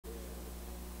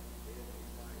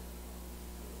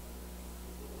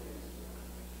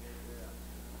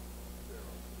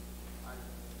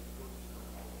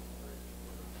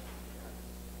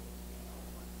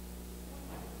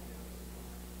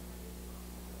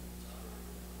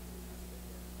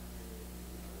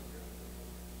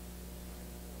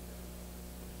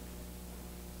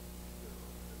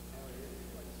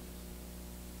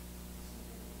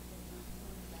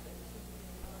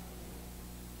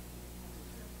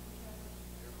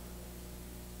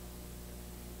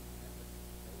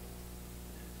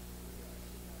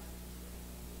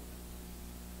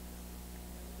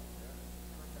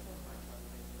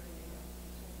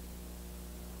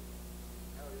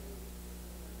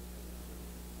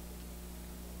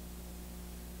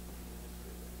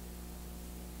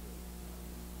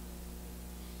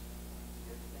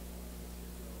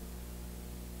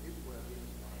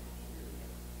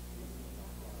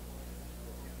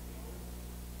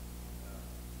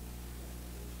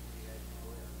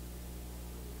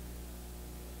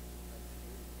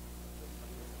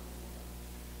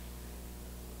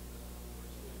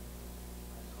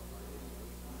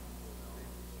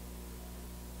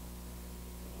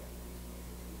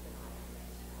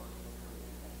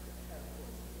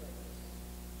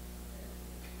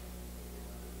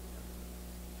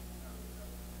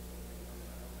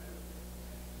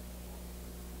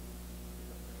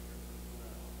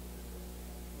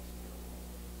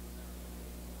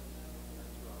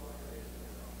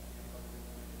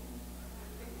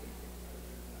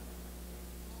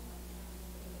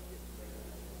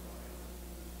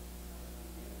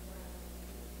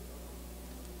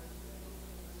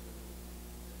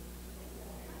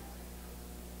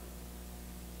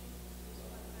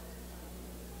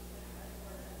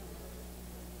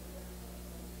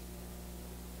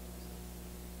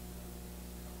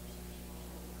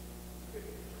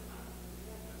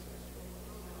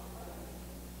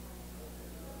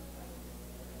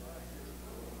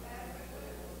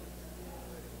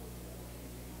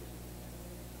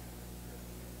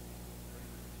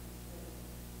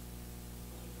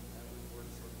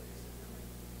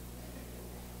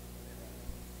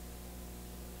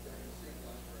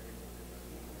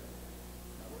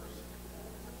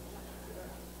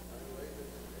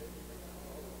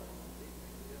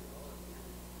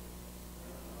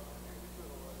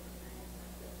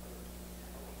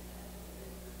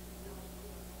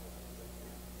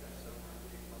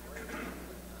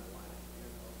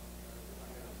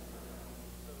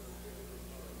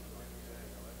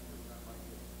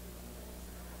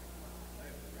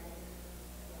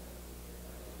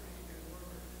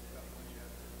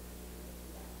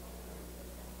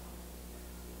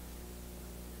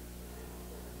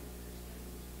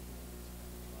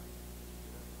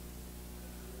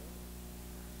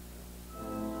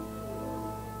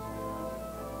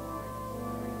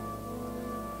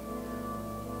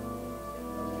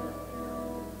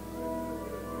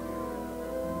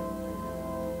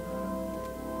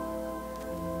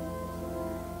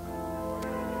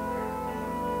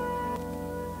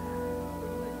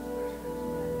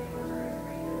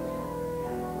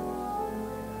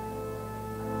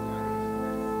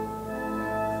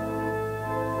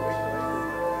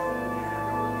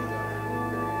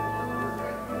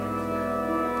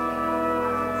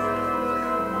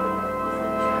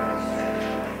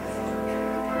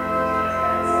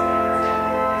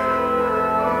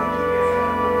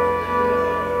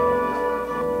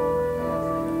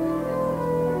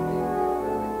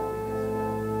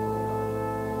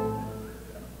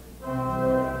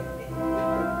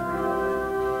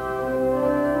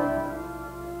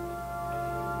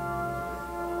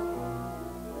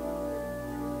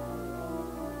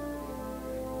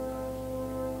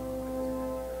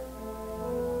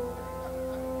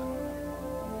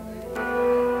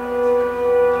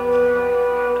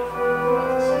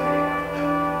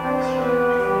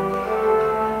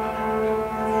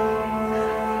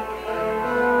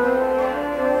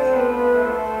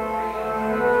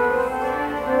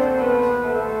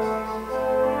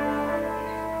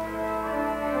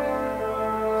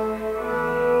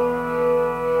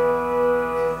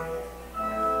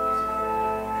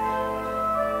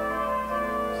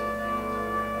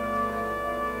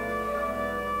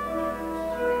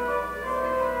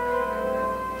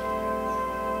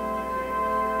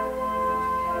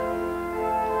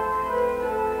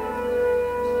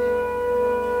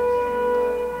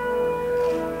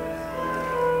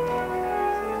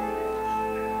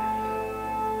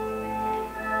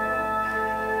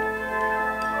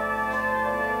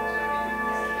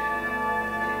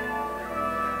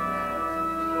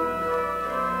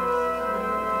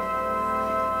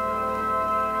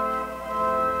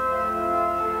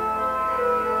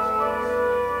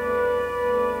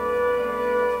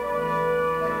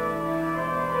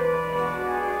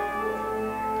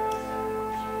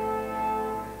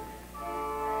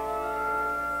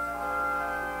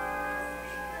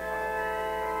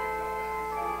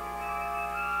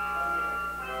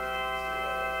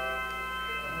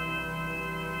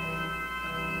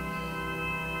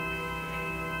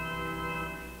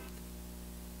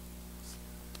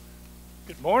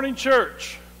Good morning,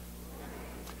 church.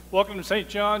 Welcome to St.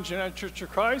 John's United Church of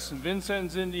Christ in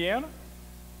Vincennes, Indiana.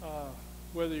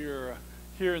 Whether you're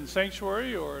here in the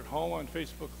sanctuary or at home on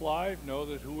Facebook Live, know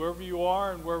that whoever you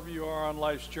are and wherever you are on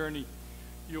life's journey,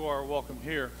 you are welcome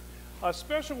here. A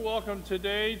special welcome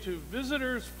today to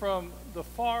visitors from the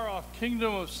far-off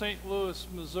kingdom of St. Louis,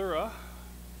 Missouri.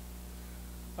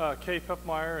 Kay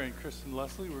Pepmeyer and Kristen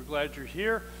Leslie, we're glad you're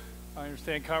here. I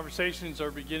understand conversations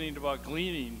are beginning about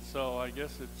gleaning, so I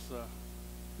guess it's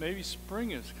maybe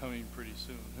spring is coming pretty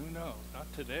soon. Who knows? Not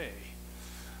today.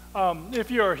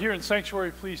 If you are here in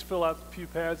sanctuary, please fill out the pew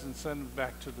pads and send them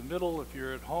back to the middle. If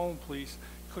you're at home, please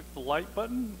click the like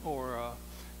button or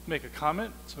make a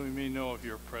comment so we may know of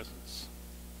your presence.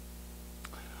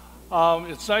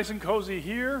 It's nice and cozy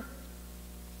here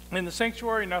in the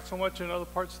sanctuary, not so much in other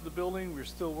parts of the building. We're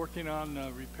still working on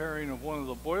repairing of one of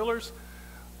the boilers.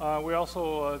 We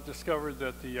also discovered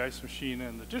that the ice machine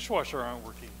and the dishwasher aren't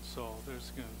working, so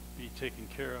there's going to be taken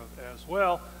care of as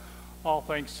well, all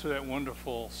thanks to that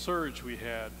wonderful surge we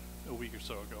had a week or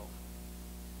so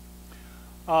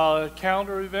ago.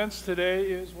 Calendar events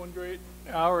today is One Great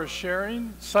Hour of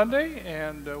Sharing Sunday,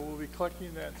 and we'll be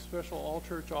collecting that special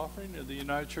all-church offering of the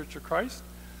United Church of Christ.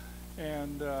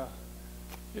 And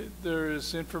there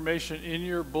is information in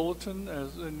your bulletin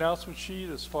as an announcement sheet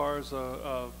as far as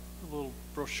a little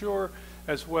brochure,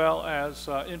 as well as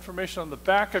information on the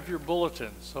back of your bulletin.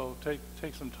 So take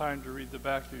some time to read the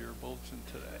back of your bulletin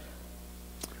today.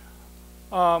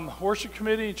 Worship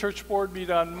committee and church board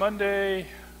meet on Monday,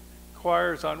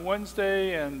 choirs on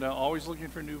Wednesday, and always looking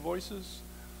for new voices.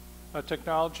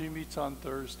 Technology meets on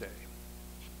Thursday.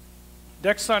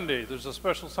 Next Sunday, there's a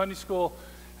special Sunday school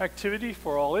activity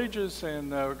for all ages, and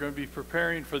we're going to be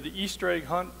preparing for the Easter egg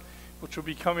hunt, which will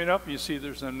be coming up. You see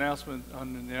there's an announcement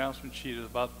on the announcement sheet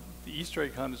about the Easter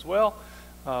egg hunt as well,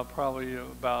 probably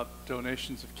about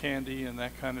donations of candy and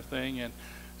that kind of thing. And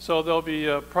so there'll be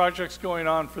projects going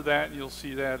on for that, and you'll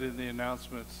see that in the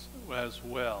announcements as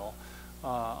well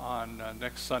on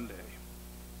next Sunday.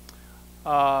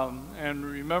 And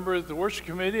remember, the worship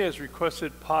committee has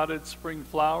requested potted spring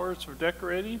flowers for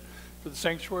decorating for the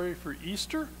sanctuary for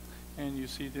Easter, and you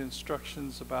see the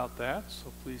instructions about that,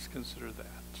 so please consider that.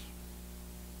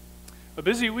 A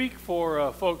busy week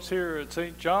for folks here at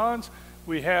St. John's.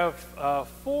 We have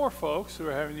 4 folks who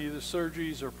are having either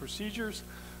surgeries or procedures.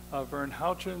 Vern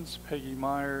Houchins, Peggy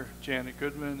Meyer, Janet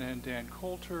Goodman, and Dan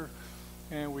Coulter.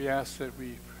 And we ask that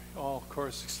we all, of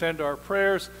course, extend our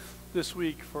prayers this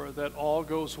week for that all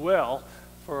goes well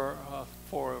for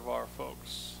 4 of our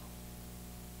folks.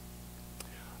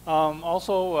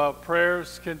 Also,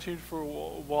 prayers continue for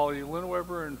Wally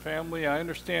Linweber and family. I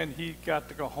understand he got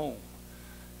to go home.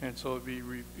 And so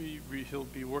he'll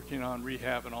be working on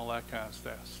rehab and all that kind of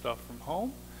stuff from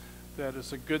home. That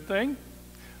is a good thing.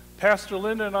 Pastor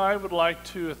Linda and I would like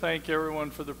to thank everyone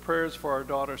for the prayers for our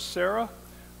daughter Sarah.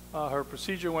 Her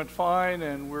procedure went fine,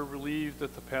 and we're relieved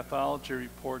that the pathology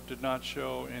report did not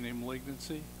show any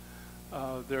malignancy.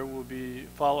 There will be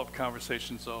follow-up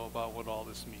conversations, though, about what all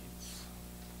this means.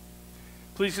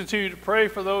 Please continue to pray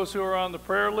for those who are on the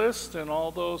prayer list and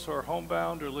all those who are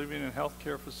homebound or living in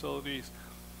healthcare facilities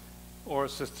or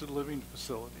assisted living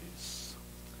facilities.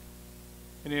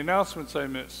 Any announcements I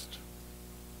missed?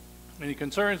 Any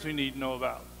concerns we need to know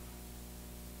about?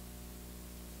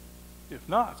 If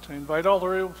not, I invite all who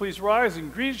are able to please rise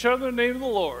and greet each other in the name of the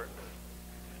Lord.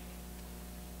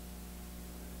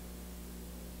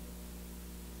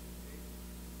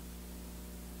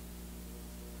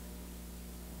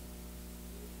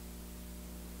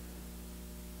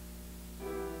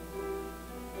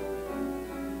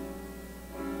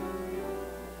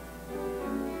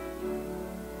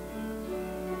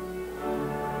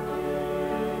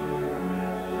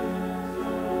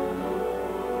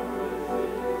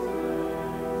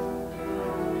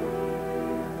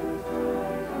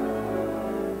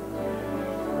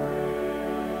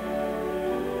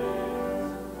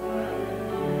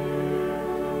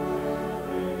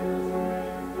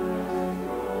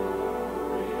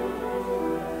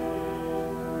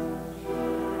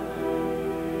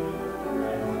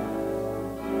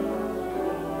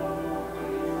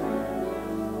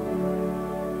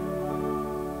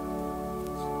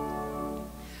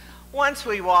 Once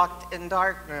we walked in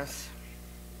darkness.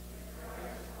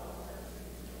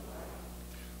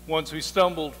 Once we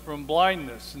stumbled from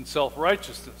blindness and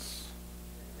self-righteousness.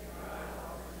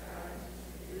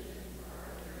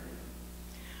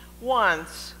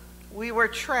 Once we were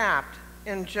trapped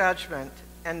in judgment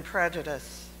and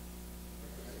prejudice.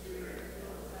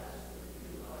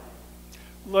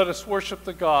 Let us worship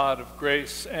the God of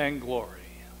grace and glory.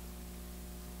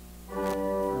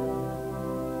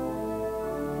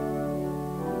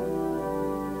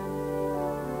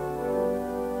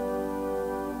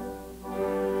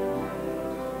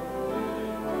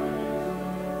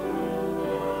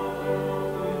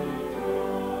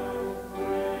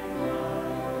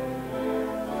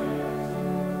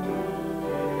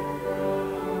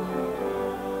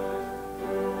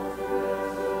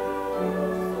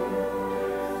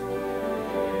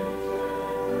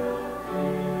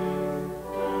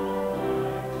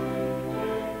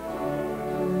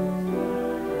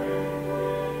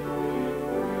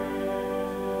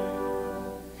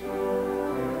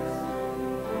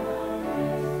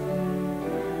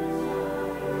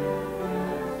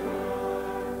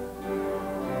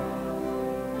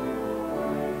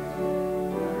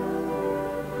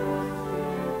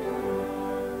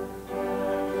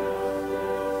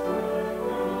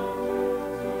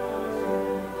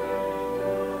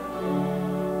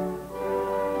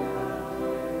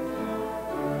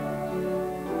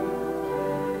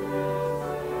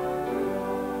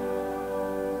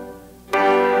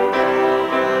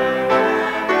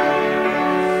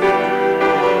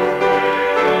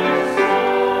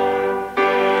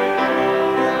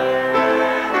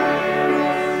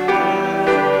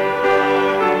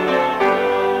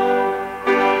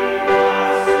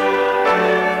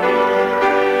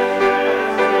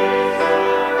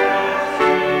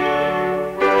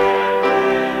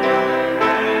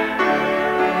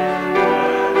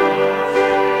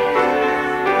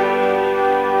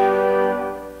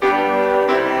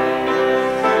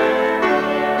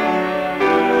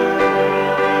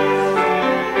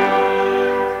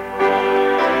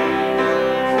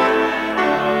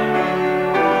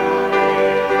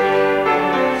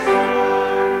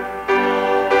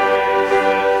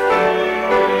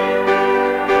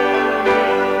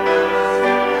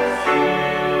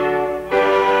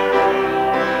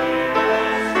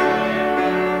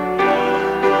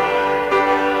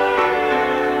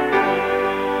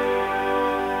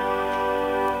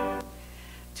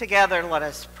 Together, let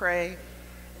us pray.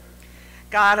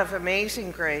 God of amazing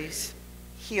grace,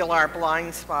 heal our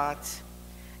blind spots.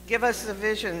 Give us the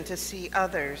vision to see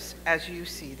others as you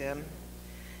see them.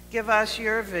 Give us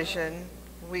your vision.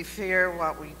 We fear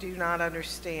what we do not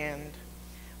understand.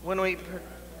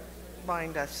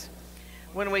 Bind us.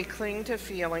 When we cling to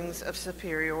feelings of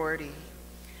superiority.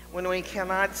 When we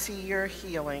cannot see your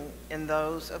healing in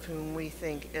those of whom we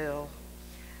think ill.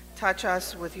 Touch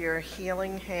us with your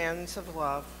healing hands of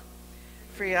love.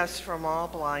 Free us from all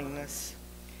blindness,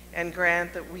 and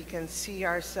grant that we can see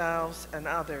ourselves and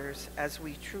others as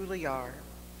we truly are.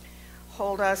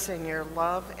 Hold us in your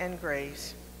love and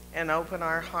grace, and open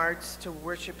our hearts to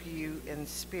worship you in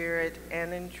spirit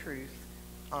and in truth.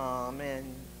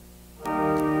 Amen.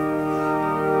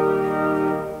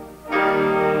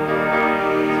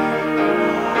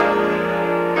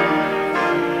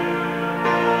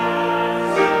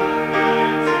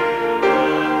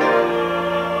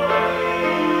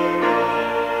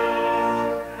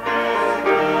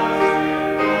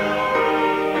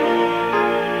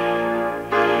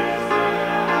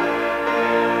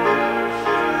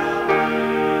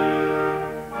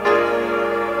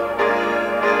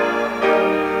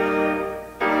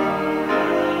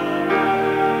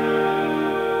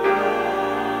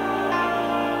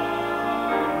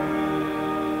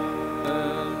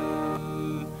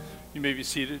 You may be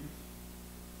seated.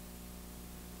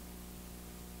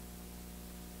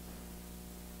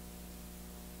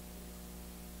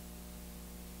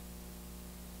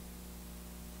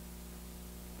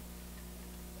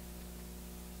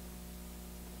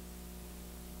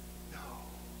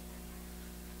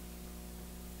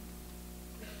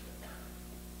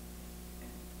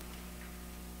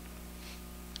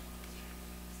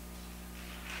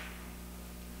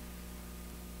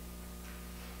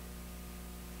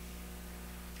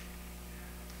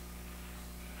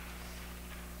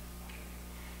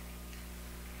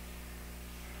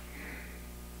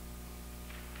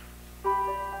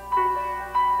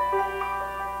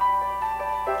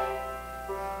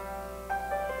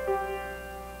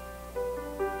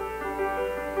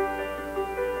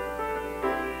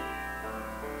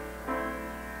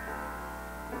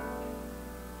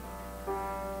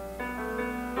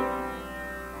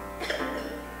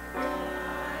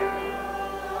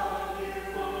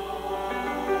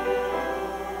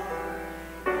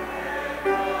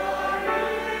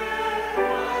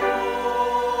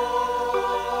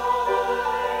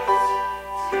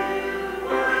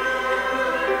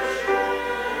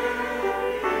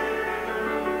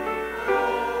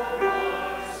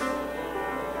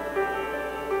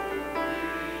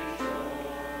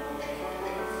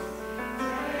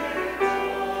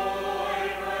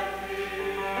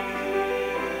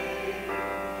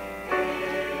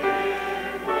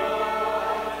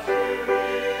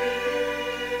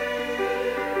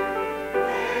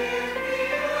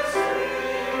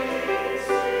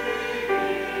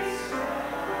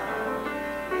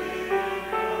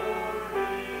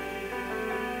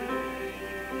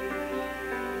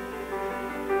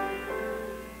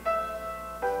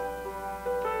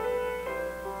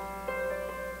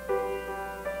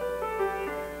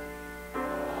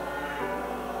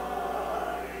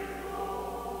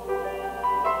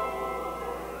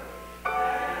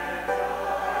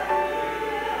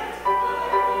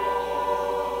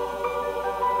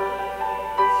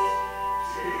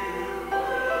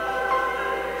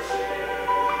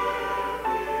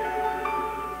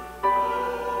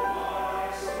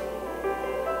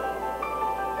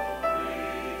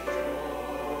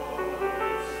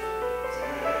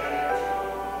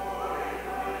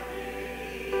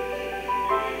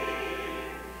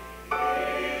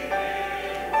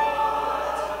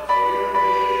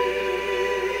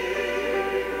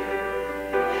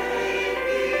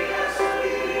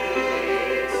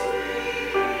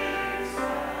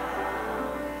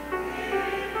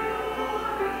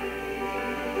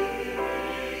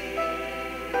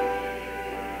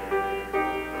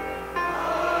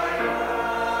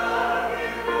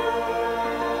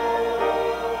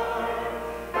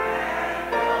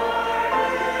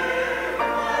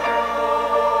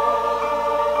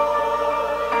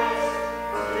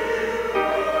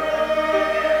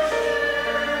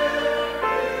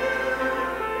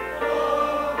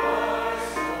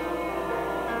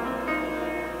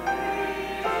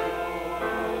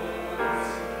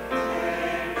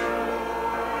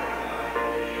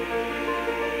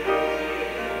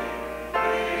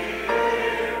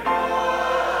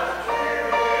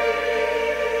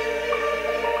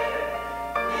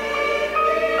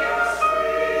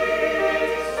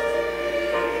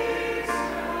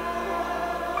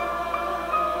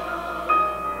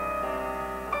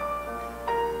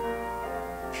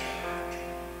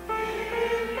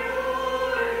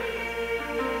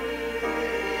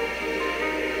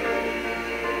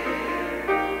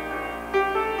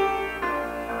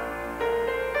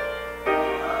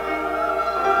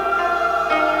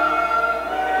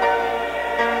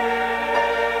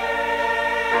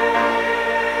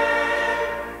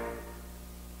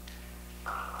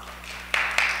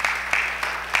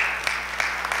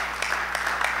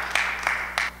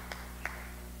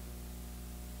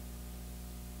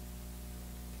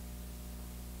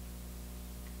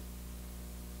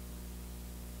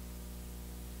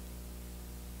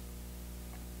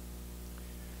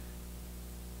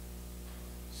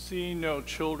 Seeing no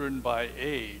children by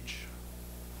age,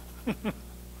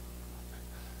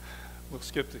 we'll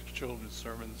skip the children's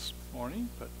sermon this morning,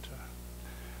 but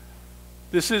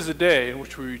this is a day in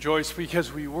which we rejoice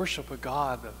because we worship a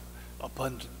God of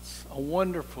abundance, a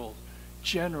wonderful,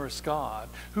 generous God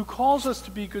who calls us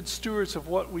to be good stewards of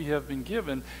what we have been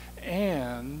given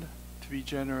and to be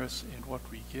generous in what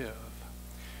we give.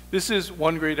 This is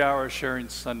One Great Hour Sharing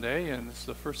Sunday, and it's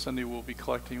the first Sunday we'll be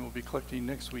collecting. We'll be collecting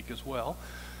next week as well.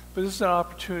 But this is an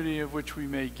opportunity of which we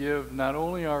may give not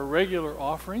only our regular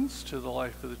offerings to the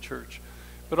life of the church,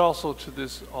 but also to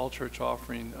this all-church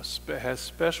offering has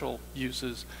special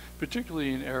uses,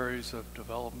 particularly in areas of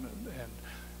development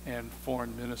and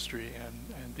foreign ministry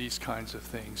and these kinds of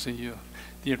things. And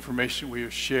the information we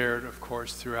have shared, of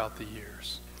course, throughout the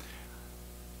years.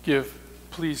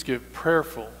 Please give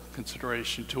prayerful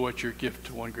consideration to what your gift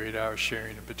to One Great Hour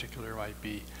Sharing in particular might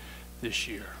be this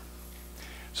year.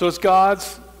 So as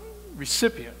God's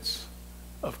recipients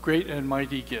of great and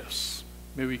mighty gifts,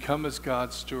 may we come as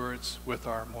God's stewards with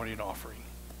our morning offering.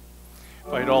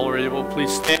 If you'd all are able,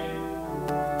 please stand.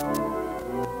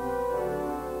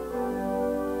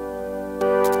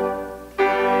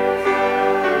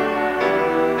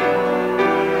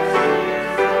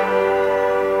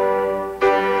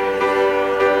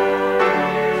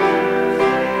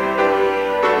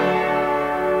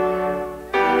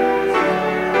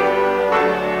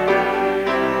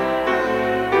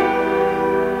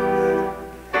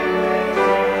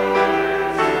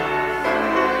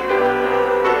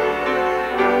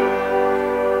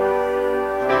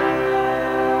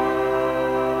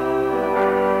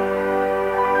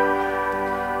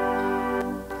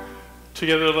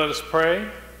 Together let us pray.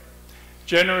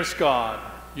 Generous God,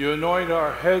 you anoint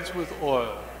our heads with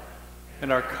oil,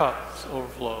 and our cups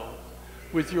overflow.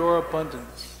 With your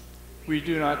abundance, we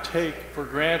do not take for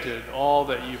granted all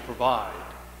that you provide.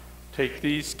 Take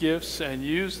these gifts and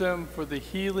use them for the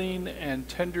healing and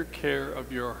tender care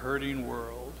of your hurting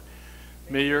world.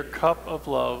 May your cup of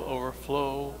love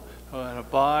overflow and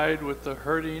abide with the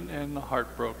hurting and the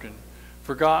heartbroken,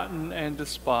 forgotten and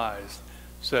despised,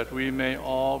 so that we may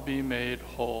all be made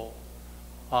whole.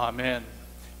 Amen.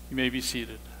 You may be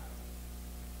seated.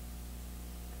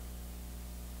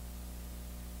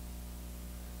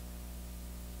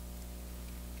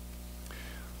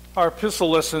 Our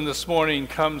epistle lesson this morning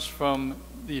comes from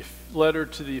the letter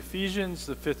to the Ephesians,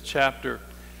 the 5th chapter,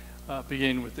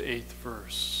 beginning with the 8th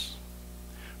verse.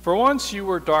 For once you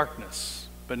were darkness,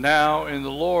 but now in the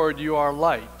Lord you are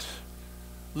light.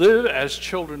 Live as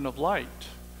children of light.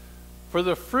 For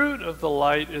the fruit of the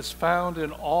light is found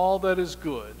in all that is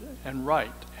good and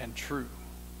right and true.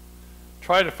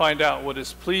 Try to find out what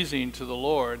is pleasing to the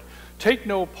Lord. Take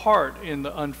no part in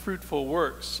the unfruitful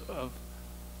works of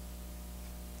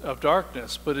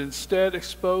darkness, but instead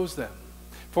expose them.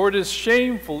 For it is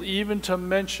shameful even to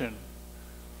mention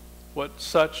what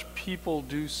such people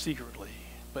do secretly.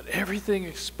 But everything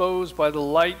exposed by the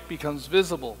light becomes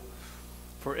visible.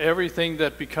 For everything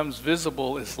that becomes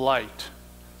visible is light.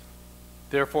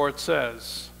 Therefore it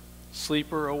says,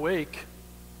 sleeper, awake,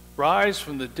 rise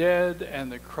from the dead, and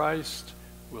the Christ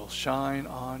will shine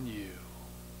on you.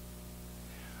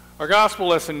 Our gospel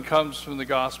lesson comes from the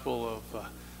Gospel of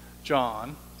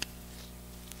John,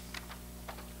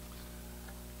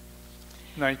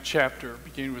 9th chapter,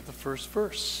 beginning with the first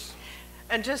verse.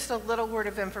 And just a little word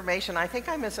of information. I think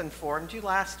I misinformed you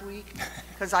last week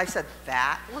because I said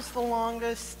that was the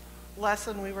longest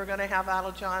lesson we were going to have out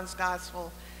of John's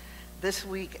Gospel. This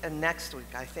week and next week,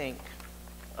 I think,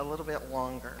 a little bit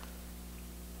longer.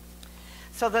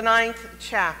 So the 9th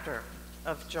chapter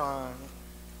of John.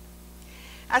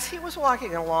 As he was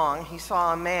walking along, he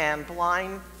saw a man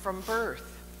blind from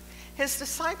birth. His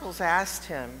disciples asked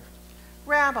him,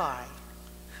 Rabbi,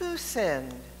 who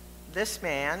sinned, this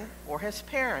man or his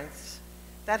parents,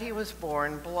 that he was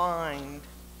born blind?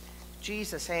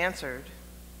 Jesus answered,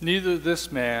 Neither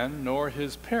this man nor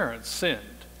his parents sinned.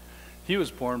 He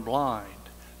was born blind,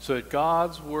 so that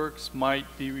God's works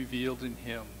might be revealed in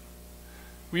him.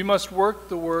 We must work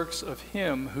the works of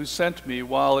him who sent me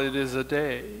while it is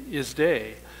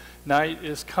day. Night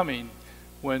is coming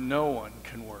when no one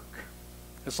can work.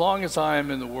 As long as I am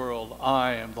in the world,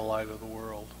 I am the light of the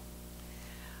world.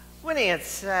 When he had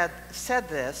said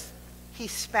this, he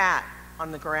spat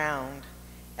on the ground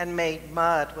and made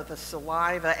mud with the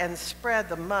saliva and spread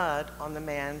the mud on the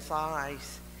man's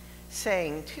eyes,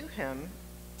 saying to him,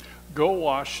 Go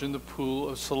wash in the pool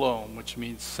of Siloam, which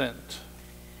means sent.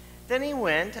 Then he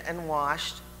went and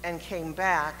washed and came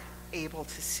back able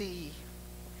to see.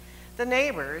 The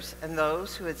neighbors and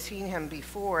those who had seen him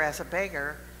before as a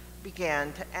beggar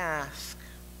began to ask,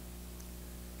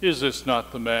 "Is this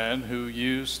not the man who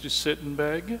used to sit and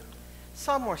beg?"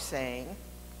 Some were saying,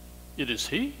 "It is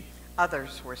he."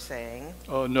 others were saying,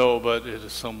 "Oh, no, but it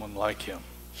is someone like him."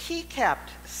 he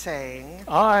kept saying,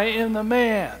 "I am the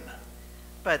man."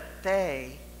 but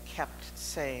they kept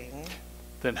saying,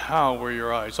 "Then how were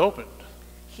your eyes opened?"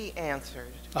 he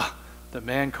answered, The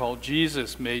man called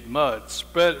Jesus made mud,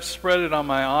 spread it on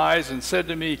my eyes, and said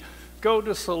to me, 'Go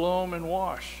to Siloam and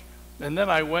wash.' And then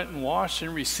I went and washed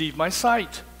and received my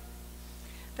sight."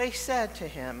 They said to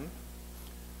him,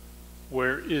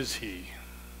 "Where is he?"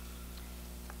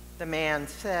 the man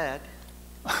said,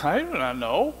 "I do not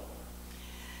know."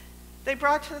 They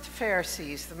brought to the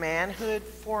Pharisees the man who had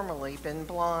formerly been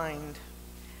blind.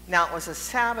 Now it was a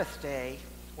Sabbath day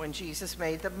when Jesus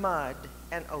made the mud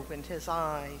and opened his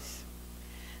eyes.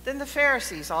 Then the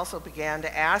Pharisees also began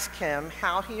to ask him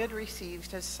how he had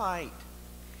received his sight.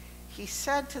 He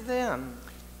said to them,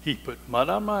 "He put mud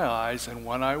on my eyes, and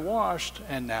when I washed,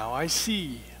 and now I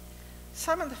see."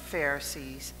 Some of the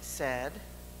Pharisees said,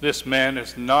 "This man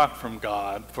is not from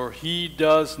God, for he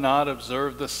does not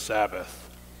observe the Sabbath."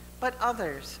 but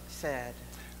others said,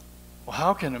 "Well,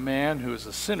 how can a man who is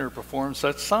a sinner perform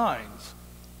such signs?"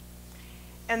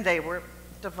 and they were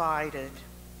divided.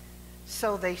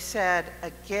 So they said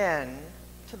again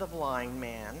to the blind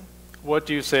man, "What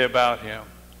do you say about him?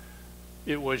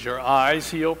 It was your eyes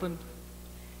he opened?"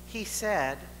 he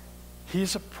said,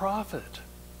 "He's a prophet."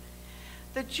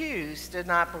 the Jews did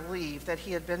not believe that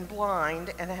he had been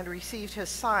blind and had received his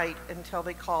sight until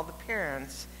they called the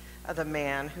parents of the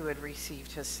man who had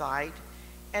received his sight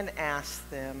and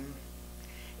asked them,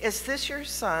 "Is this your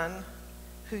son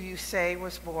who you say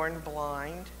was born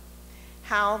blind?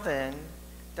 How then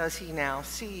does he now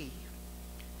see?"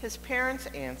 His parents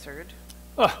answered,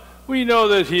 "We know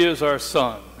that he is our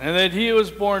son, and that he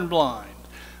was born blind.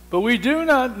 But we do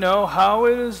not know how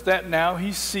it is that now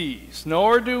he sees,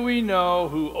 nor do we know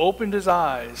who opened his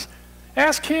eyes.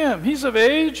 Ask him, he's of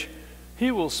age.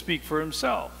 He will speak for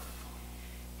himself."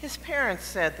 His parents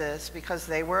said this because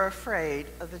they were afraid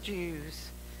of the Jews.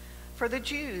 For the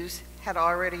Jews had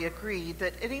already agreed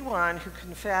that anyone who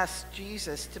confessed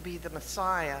Jesus to be the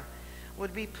Messiah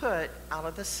would be put out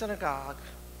of the synagogue.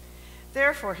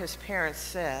 Therefore his parents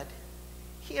said,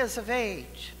 "He is of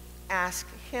age. Ask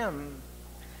him."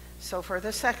 So for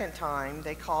the second time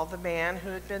they called the man who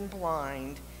had been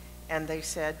blind, and they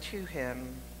said to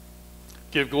him,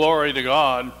 "Give glory to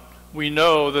God. We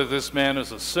know that this man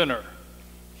is a sinner."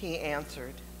 He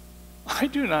answered, "I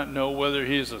do not know whether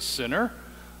he is a sinner.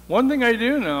 One thing I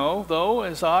do know, though,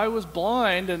 is I was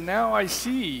blind, and now I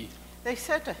see." They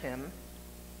said to him,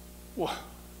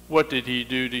 "What did he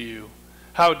do to you?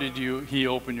 How did he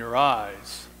open your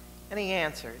eyes?" and he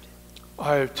answered,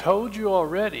 "I have told you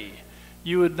already.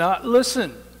 You would not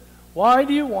listen. Why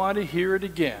do you want to hear it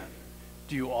again?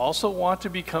 Do you also want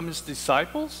to become his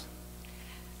disciples?"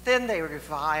 Then they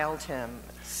reviled him,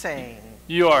 saying,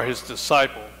 "You are his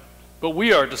disciple, but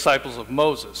we are disciples of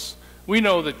Moses. We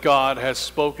know that God has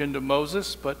spoken to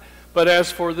Moses, but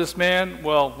as for this man,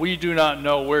 well, we do not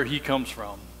know where he comes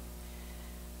from."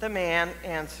 The man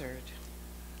answered,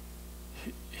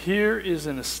 "Here is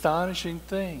an astonishing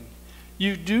thing.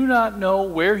 You do not know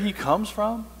where he comes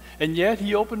from, and yet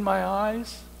he opened my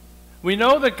eyes. We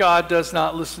know that God does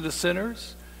not listen to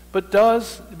sinners, but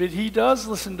he does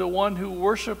listen to one who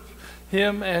worships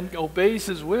him and obeys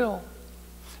his will.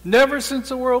 Never since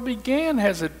the world began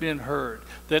has it been heard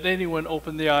that anyone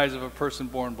opened the eyes of a person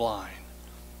born blind.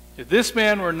 If this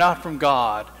man were not from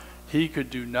God, he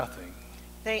could do nothing."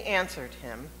 They answered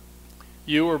him,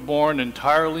 "You were born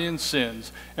entirely in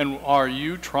sins, and are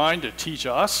you trying to teach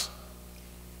us?"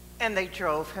 and they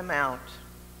drove him out.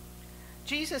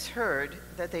 Jesus heard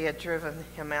that they had driven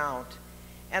him out,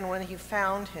 and when he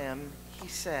found him, he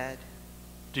said,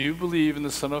 "Do you believe in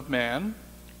the Son of Man?"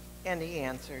 and he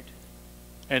answered,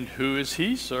 "And who is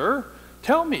he, sir?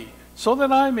 Tell me, so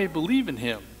that I may believe in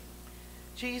him."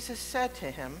 Jesus said to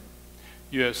him,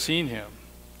 "You have seen him,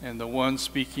 and the one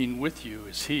speaking with you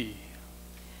is he."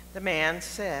 The man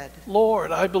said,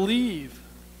 "Lord, I believe."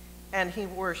 and he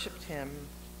worshipped him.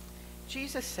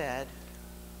 Jesus said,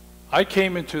 "I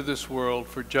came into this world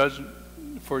for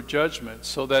judgment,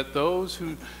 so that those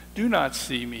who do not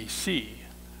see me see,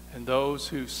 and those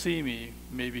who see me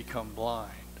may become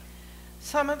blind."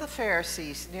 Some of the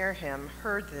Pharisees near him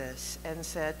heard this and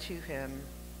said to him,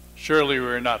 "Surely we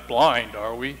are not blind,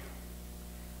 are we?"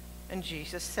 and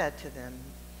Jesus said to them,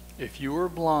 "If you were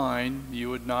blind, you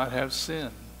would not have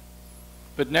sin.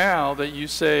 But now that you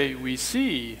say, 'We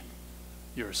see,'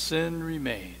 your sin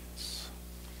remains."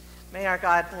 May our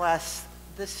God bless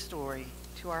this story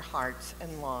to our hearts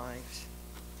and lives.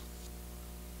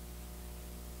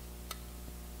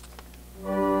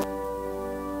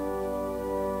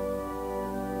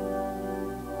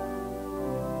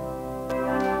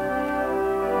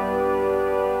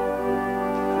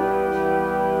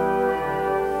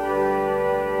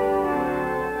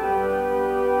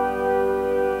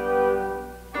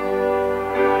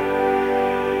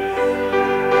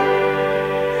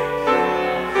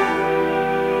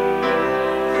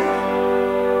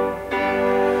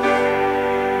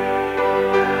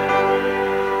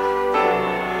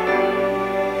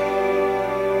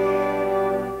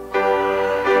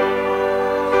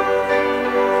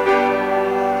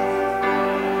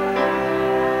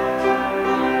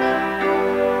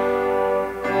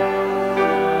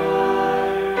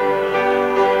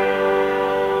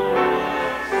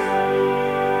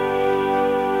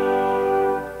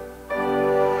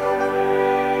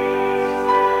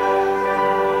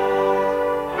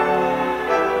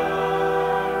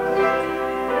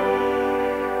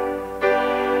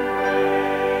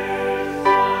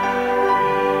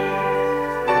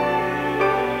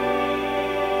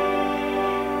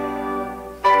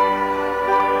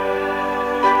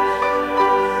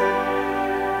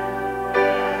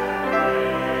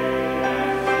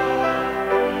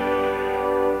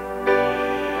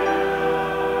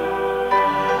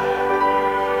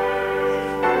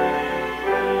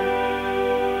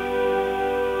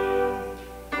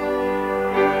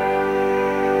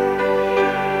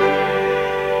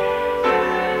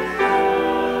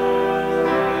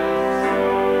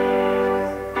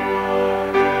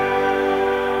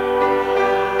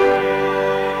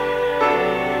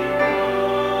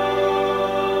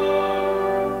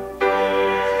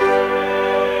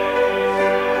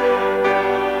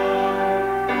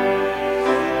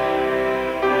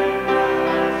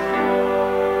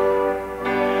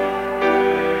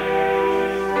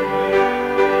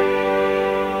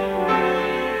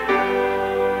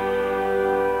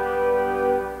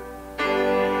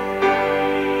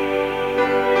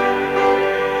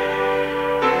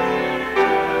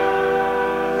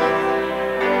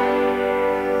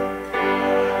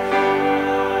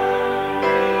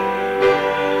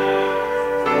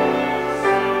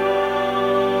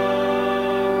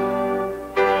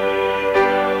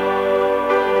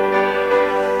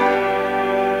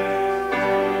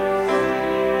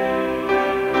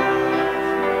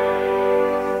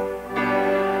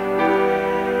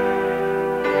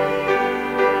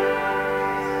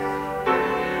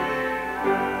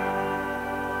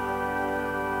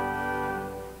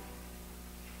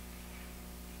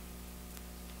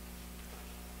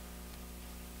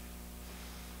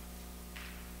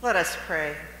 Let us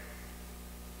pray.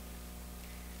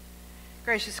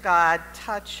 Gracious God,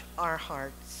 touch our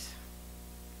hearts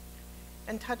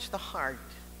and touch the heart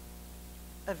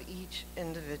of each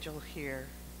individual here.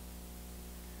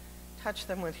 Touch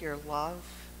them with your love,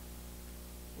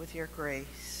 with your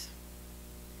grace,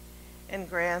 and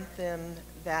grant them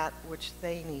that which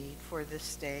they need for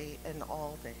this day and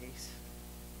all days.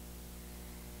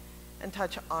 And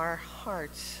touch our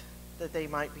hearts that they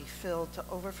might be filled to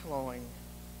overflowing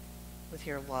with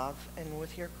your love and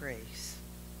with your grace.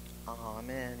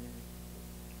 Amen.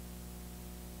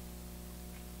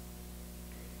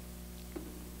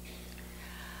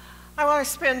 I want to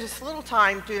spend just a little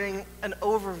time doing an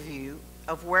overview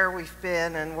of where we've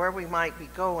been and where we might be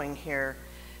going here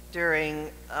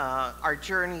during our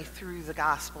journey through the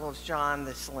Gospel of John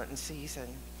this Lenten season.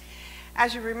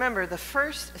 As you remember, the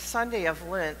first Sunday of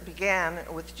Lent began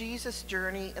with Jesus'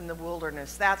 journey in the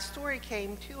wilderness. That story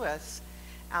came to us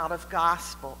out of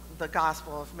the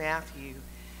Gospel of Matthew.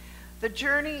 The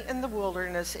journey in the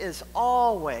wilderness is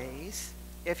always,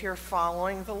 if you're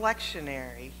following the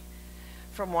lectionary,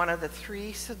 from one of the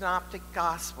three synoptic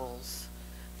Gospels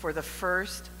for the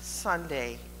first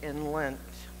Sunday in Lent.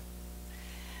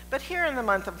 But here in the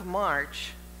month of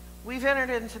March, we've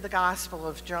entered into the Gospel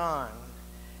of John,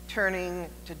 turning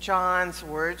to John's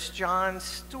words, John's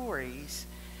stories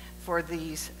for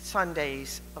these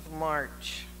Sundays of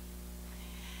March.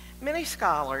 Many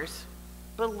scholars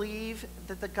believe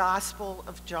that the Gospel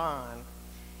of John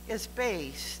is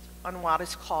based on what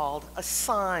is called a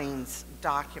signs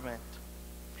document.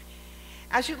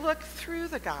 As you look through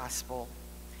the Gospel,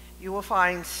 you will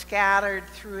find scattered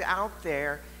throughout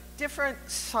there different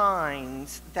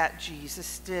signs that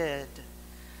Jesus did.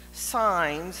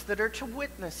 Signs that are to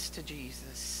witness to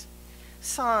Jesus.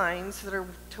 Signs that are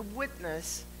to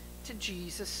witness to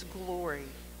Jesus' glory.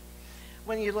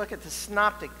 When you look at the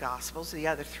synoptic Gospels, the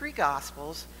other three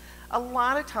Gospels, a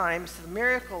lot of times the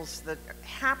miracles that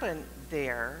happen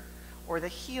there, or the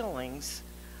healings,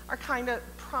 are kind of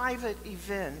private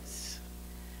events.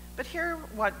 But here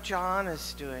what John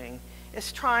is doing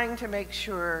is trying to make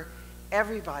sure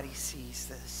everybody sees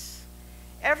this.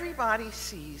 Everybody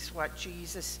sees what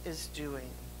Jesus is doing.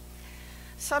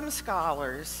 Some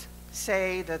scholars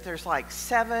say that there's like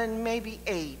 7, maybe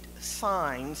 8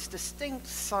 signs, distinct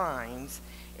signs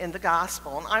in the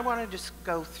gospel. And I want to just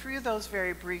go through those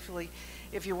very briefly.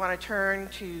 If you want to turn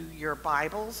to your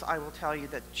Bibles, I will tell you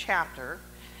the chapter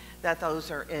that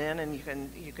those are in, and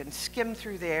you can skim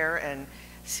through there and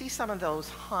see some of those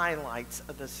highlights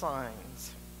of the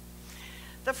signs.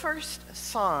 The first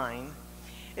sign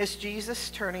is Jesus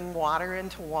turning water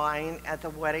into wine at the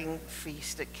wedding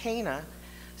feast at Cana,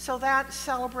 so that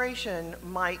celebration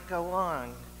might go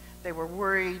on. They were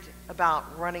worried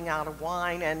about running out of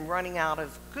wine and running out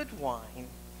of good wine.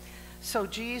 So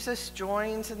Jesus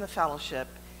joins in the fellowship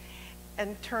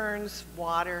and turns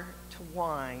water to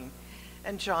wine.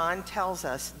 And John tells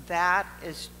us that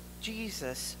is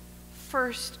Jesus'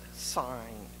 first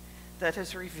sign that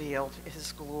has revealed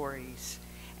his glories,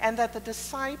 and that the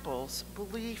disciples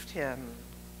believed him.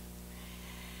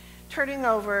 Turning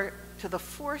over to the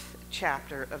 4th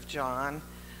chapter of John,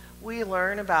 we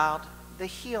learn about the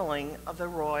healing of the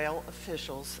royal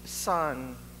official's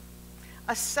son.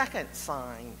 A second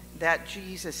sign that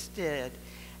Jesus did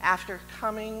after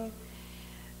coming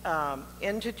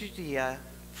into Judea,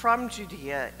 from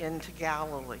Judea into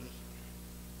Galilee.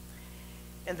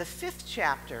 In the 5th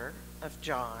chapter of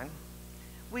John,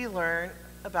 we learn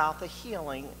about the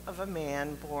healing of a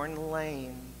man born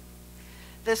lame.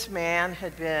 This man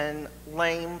had been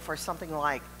lame for something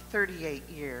like 38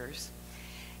 years,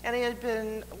 and he had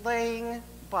been laying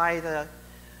by the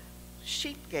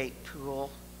sheep gate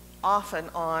pool off and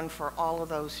on for all of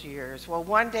those years. Well,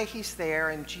 one day he's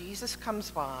there and Jesus comes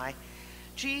by.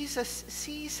 Jesus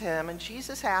sees him and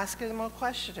Jesus asks him a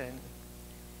question.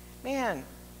 Man,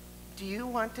 do you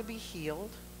want to be healed?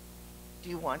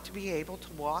 Do you want to be able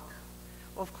to walk?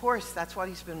 Well, of course, that's what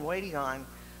he's been waiting on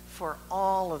for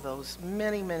all of those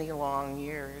many, many long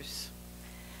years.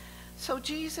 So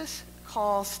Jesus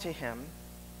calls to him,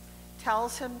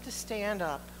 tells him to stand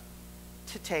up,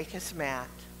 to take his mat,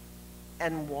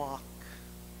 and walk.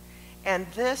 And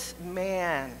this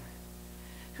man,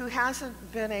 who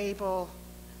hasn't been able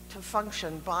to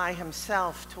function by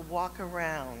himself, to walk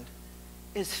around,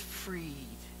 is freed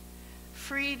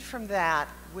from that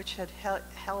which had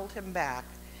held him back.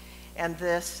 And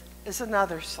this is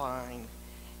another sign,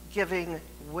 giving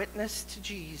witness to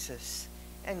Jesus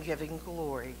and giving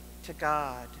glory to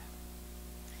God.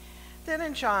 Then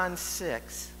in John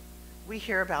 6, we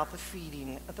hear about the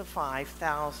feeding of the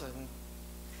 5,000.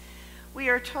 We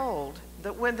are told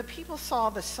that when the people saw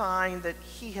the sign that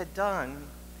he had done,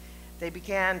 they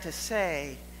began to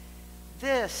say,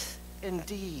 "This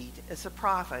indeed is a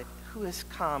prophet who has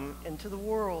come into the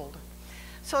world."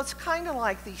 So it's kind of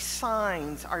like these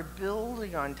signs are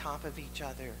building on top of each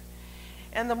other.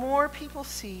 And the more people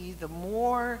see, the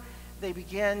more they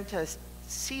begin to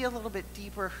see a little bit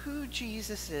deeper who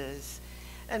Jesus is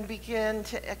and begin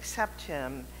to accept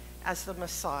him as the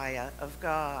Messiah of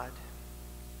God.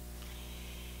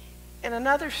 In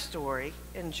another story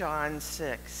in John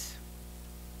 6,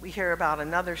 we hear about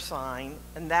another sign,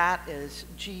 and that is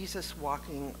Jesus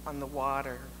walking on the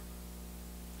water.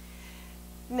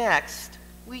 Next,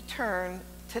 we turn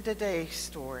to today's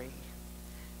story,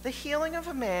 the healing of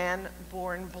a man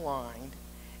born blind.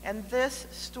 And this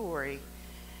story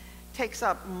takes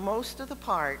up most of the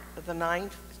part of the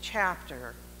 9th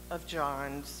chapter of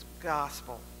John's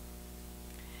Gospel.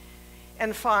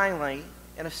 And finally,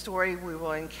 in a story we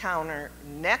will encounter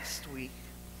next week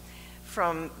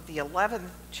from the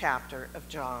 11th chapter of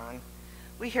John,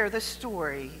 we hear the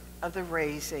story of the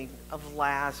raising of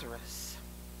Lazarus.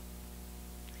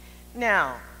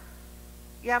 Now,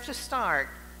 you have to start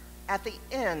at the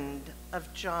end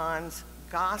of John's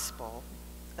Gospel,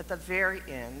 at the very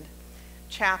end,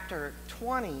 chapter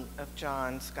 20 of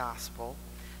John's Gospel,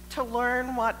 to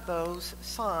learn what those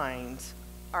signs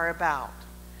are about.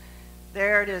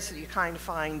 There it is that you kind of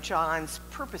find John's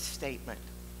purpose statement.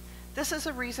 This is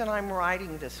the reason I'm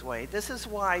writing this way. This is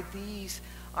why these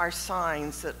are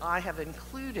signs that I have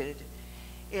included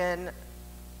in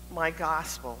my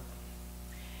gospel.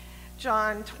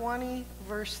 John 20,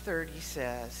 verse 30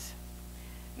 says,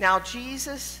 "Now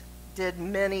Jesus did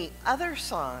many other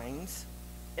signs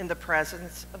in the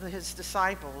presence of his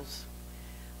disciples,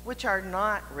 which are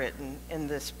not written in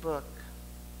this book.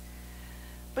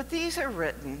 But these are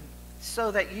written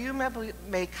so that you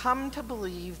may come to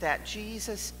believe that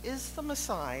Jesus is the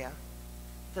Messiah,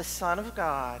 the Son of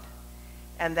God,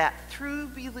 and that through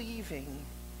believing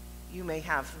you may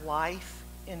have life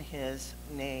in his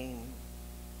name."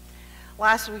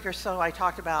 Last week or so, I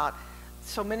talked about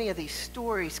so many of these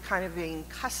stories kind of being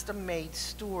custom-made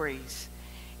stories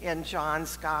in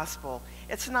John's gospel.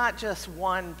 It's not just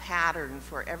one pattern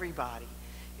for everybody.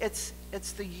 It's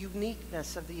the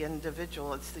uniqueness of the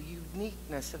individual. It's the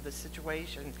uniqueness of the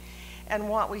situation. And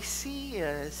what we see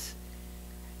is,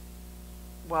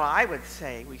 what I would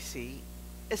say we see,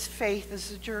 is faith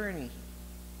as a journey.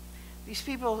 These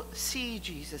people see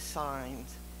Jesus'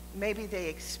 signs. Maybe they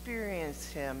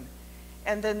experience him,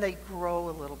 and then they grow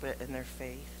a little bit in their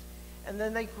faith. And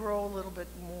then they grow a little bit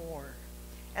more.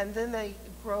 And then they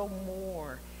grow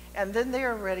more. And then they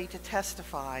are ready to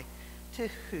testify to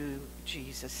who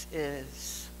Jesus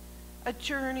is. A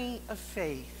journey of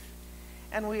faith.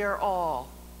 And we are all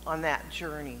on that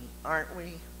journey, aren't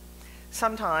we?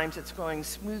 Sometimes it's going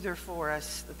smoother for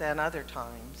us than other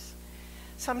times.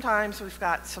 Sometimes we've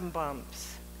got some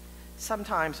bumps.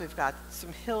 Sometimes we've got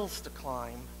some hills to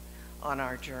climb on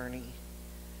our journey.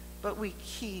 But we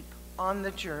keep on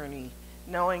the journey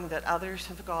knowing that others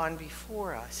have gone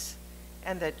before us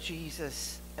and that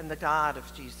Jesus and the God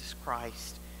of Jesus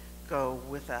Christ go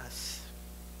with us.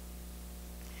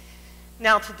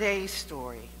 Now today's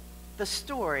story, the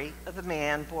story of the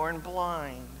man born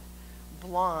blind,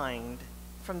 blind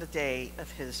from the day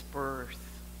of his birth.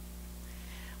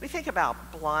 We think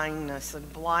about blindness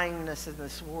and blindness in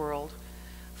this world.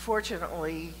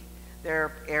 Fortunately, there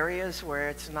are areas where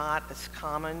it's not as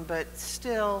common, but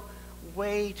still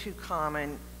way too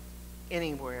common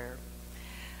anywhere.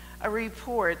 A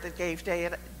report that gave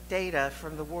data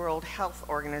from the World Health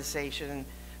Organization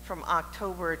from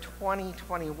October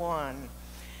 2021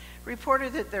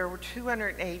 reported that there were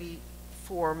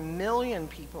 284 million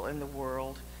people in the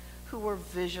world who were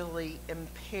visually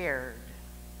impaired.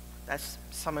 That's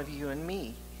some of you and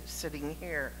me sitting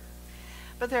here.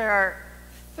 But there are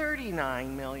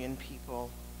 39 million people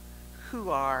who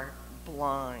are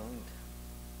blind.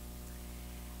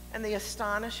 And the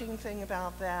astonishing thing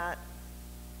about that,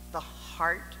 the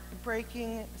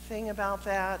heartbreaking thing about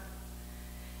that,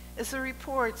 is the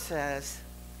report says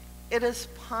it is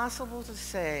possible to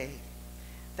say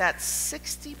that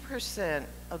 60%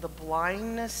 of the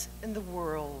blindness in the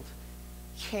world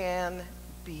can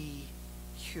be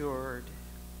cured,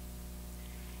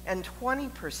 and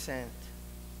 20%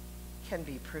 can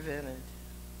be prevented.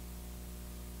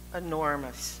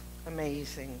 Enormous,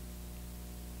 amazing.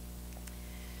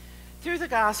 Through the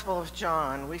Gospel of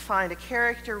John, we find a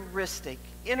characteristic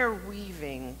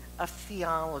interweaving of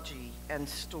theology and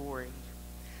story.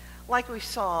 Like we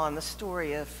saw in the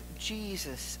story of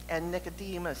Jesus and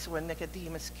Nicodemus, when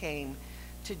Nicodemus came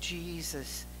to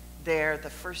Jesus there the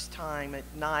first time at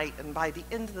night, and by the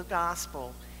end of the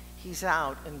Gospel, he's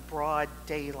out in broad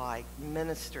daylight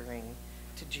ministering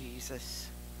to Jesus.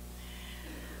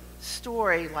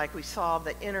 Story, like we saw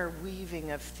the interweaving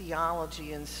of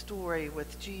theology and story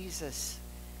with Jesus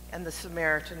and the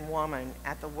Samaritan woman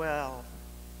at the well.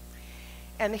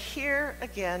 And here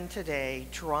again today,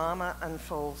 drama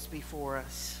unfolds before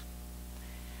us.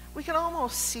 We can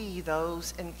almost see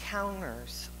those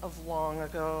encounters of long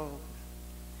ago.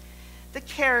 The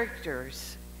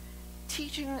characters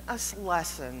teaching us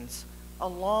lessons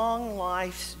along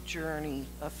life's journey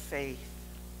of faith.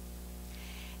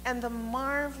 And the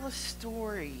marvelous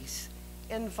stories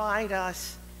invite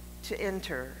us to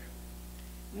enter,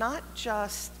 not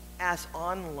just as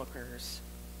onlookers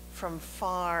from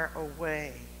far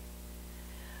away,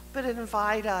 but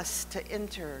invite us to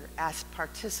enter as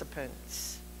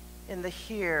participants in the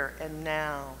here and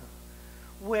now.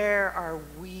 Where are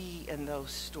we in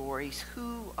those stories?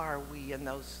 Who are we in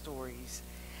those stories?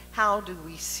 How do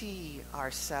we see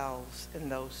ourselves in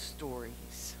those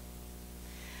stories?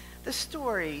 The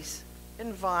stories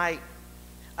invite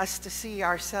us to see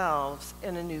ourselves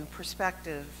in a new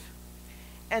perspective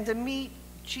and to meet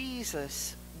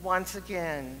Jesus once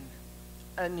again,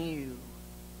 anew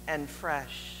and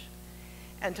fresh,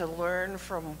 and to learn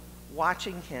from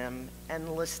watching him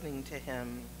and listening to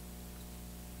him.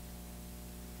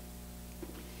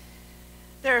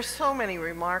 There are so many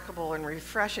remarkable and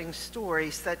refreshing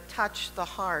stories that touch the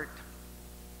heart.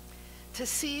 To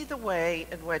see the way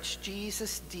in which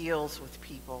Jesus deals with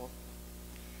people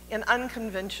in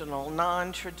unconventional,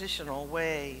 non-traditional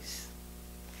ways.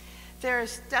 There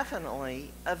is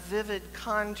definitely a vivid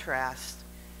contrast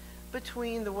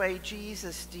between the way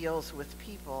Jesus deals with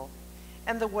people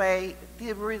and the way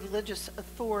the religious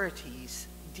authorities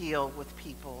deal with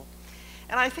people.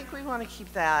 And I think we want to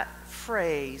keep that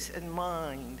phrase in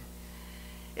mind.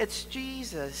 It's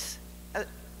Jesus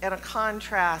in a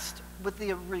contrast with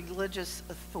the religious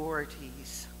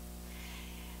authorities.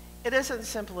 It isn't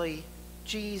simply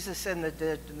Jesus and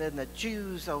the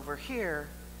Jews over here,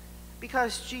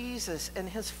 because Jesus and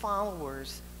his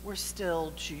followers were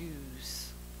still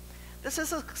Jews. This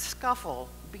is a scuffle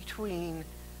between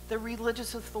the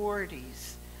religious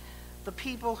authorities, the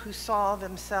people who saw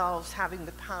themselves having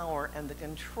the power and the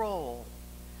control,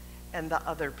 and the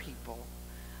other people,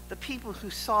 the people who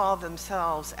saw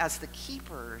themselves as the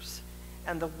keepers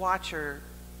and the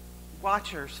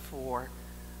watchers for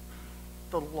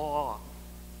the law.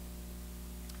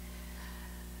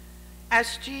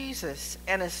 As Jesus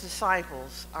and his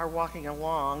disciples are walking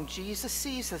along, Jesus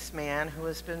sees this man who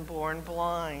has been born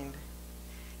blind.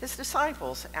 His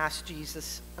disciples ask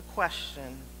Jesus a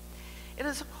question. It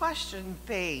is a question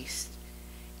based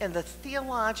in the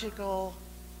theological,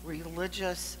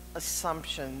 religious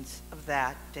assumptions of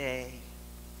that day.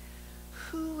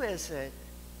 Who is it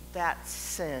that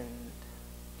sinned?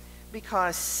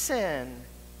 Because sin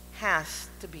has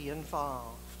to be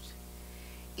involved.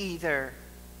 Either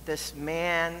this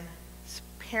man's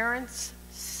parents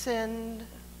sinned,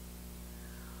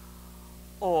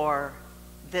 or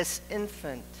this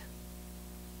infant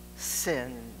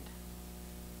sinned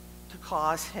to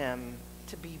cause him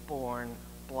to be born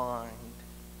blind.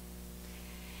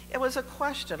 It was a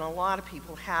question a lot of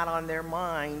people had on their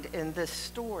mind in this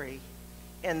story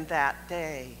in that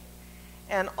day,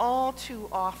 and all too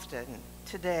often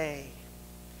today.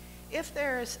 If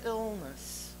there is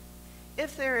illness,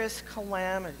 if there is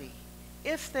calamity,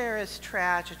 if there is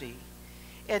tragedy,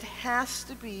 it has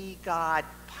to be God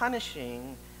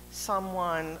punishing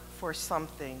someone for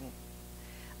something,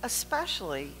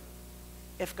 especially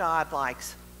if God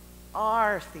likes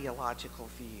our theological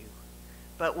view,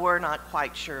 but we're not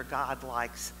quite sure God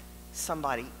likes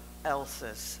somebody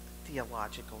else's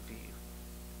theological view.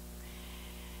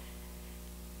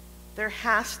 There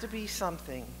has to be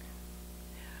something.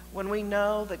 When we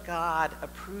know that God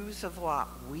approves of what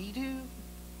we do,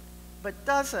 but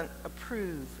doesn't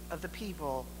approve of the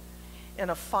people in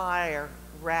a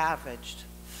fire-ravaged,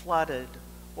 flooded,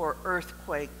 or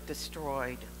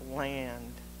earthquake-destroyed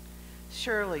land.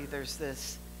 Surely there's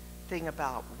this thing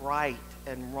about right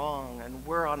and wrong, and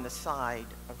we're on the side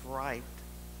of right.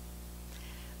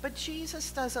 But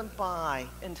Jesus doesn't buy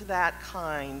into that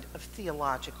kind of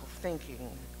theological thinking,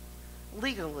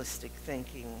 legalistic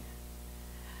thinking,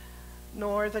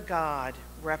 nor the God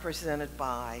represented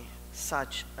by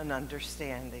such an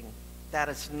understanding. That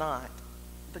is not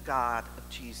the God of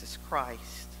Jesus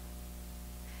Christ.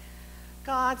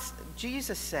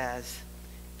 Jesus says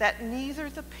that neither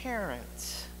the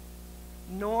parents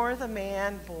nor the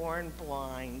man born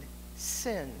blind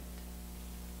sinned.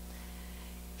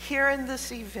 Here in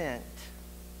this event,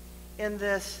 in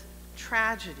this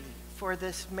tragedy for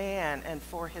this man and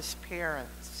for his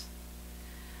parents,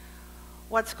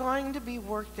 what's going to be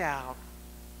worked out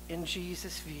in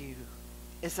Jesus' view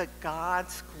is that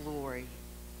God's glory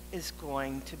is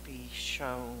going to be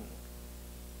shown.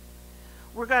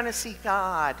 We're going to see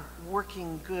God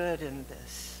working good in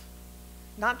this,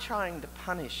 not trying to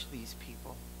punish these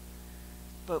people,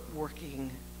 but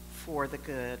working for the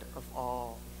good of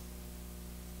all.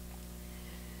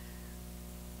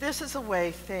 This is the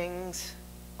way things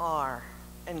are,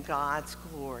 and God's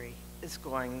glory is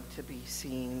going to be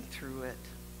seen through it.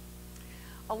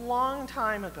 A long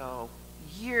time ago,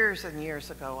 years and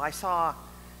years ago, I saw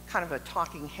kind of a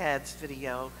Talking Heads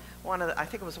video, I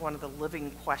think it was one of the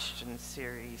Living Questions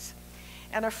series.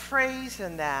 And a phrase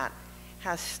in that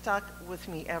has stuck with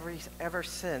me ever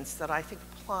since that I think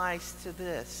applies to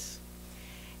this.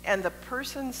 And the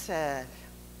person said,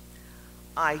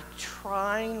 I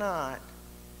try not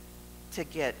to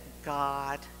get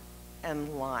God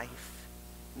and life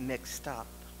mixed up.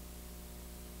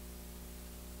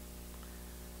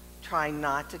 Try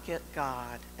not to get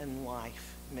God and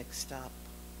life mixed up.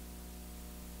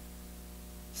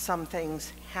 Some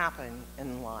things happen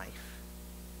in life.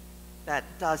 That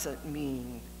doesn't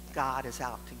mean God is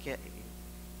out to get you.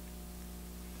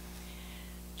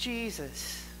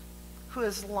 Jesus, who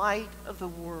is light of the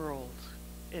world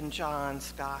in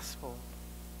John's gospel,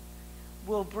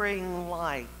 will bring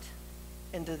light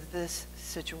into this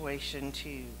situation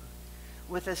too,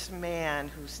 with this man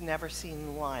who's never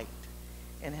seen light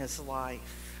in his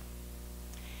life.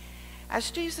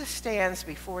 As Jesus stands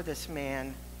before this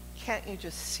man, can't you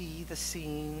just see the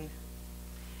scene?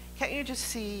 Can't you just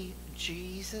see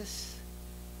Jesus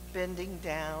bending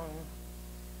down,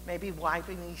 maybe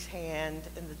wiping his hand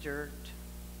in the dirt,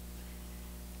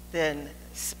 then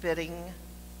spitting,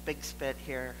 big spit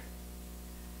here,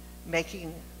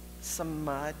 making some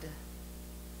mud,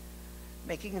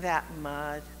 making that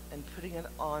mud and putting it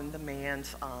on the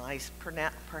man's eyes,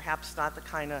 perhaps not the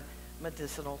kind of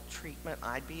medicinal treatment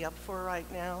I'd be up for right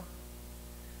now.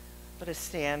 but a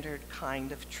standard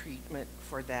kind of treatment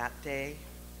for that day.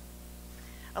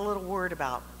 A little word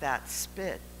about that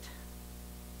spit,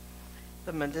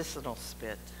 the medicinal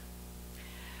spit.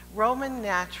 Roman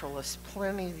naturalist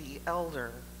Pliny the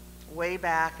Elder, way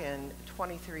back in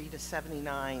 23 to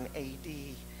 79 AD,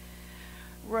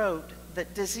 wrote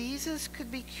that diseases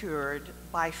could be cured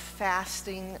by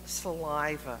fasting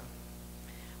saliva,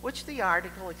 which the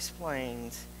article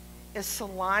explains is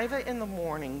saliva in the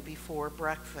morning before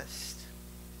breakfast.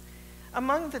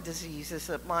 Among the diseases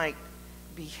that might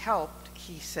be helped,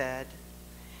 he said,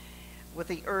 with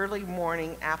the early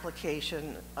morning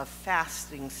application of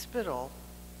fasting spittle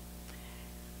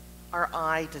are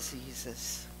eye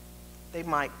diseases. They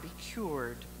might be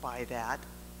cured by that.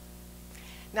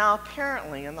 Now,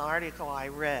 apparently, in the article I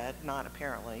read, not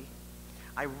apparently,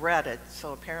 I read it,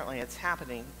 so apparently it's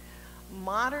happening,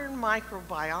 modern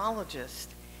microbiologists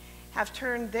have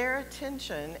turned their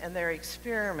attention and their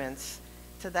experiments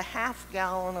to the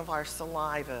half-gallon of our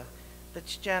saliva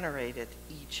that's generated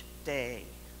each day.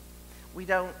 We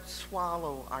don't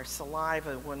swallow our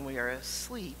saliva when we are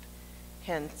asleep,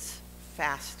 hence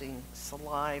fasting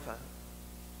saliva.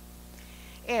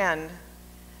 And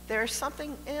there's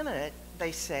something in it,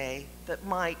 they say, that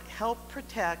might help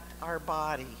protect our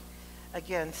body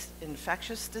against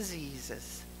infectious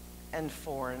diseases and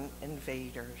foreign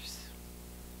invaders.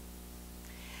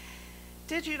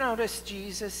 Did you notice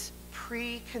Jesus'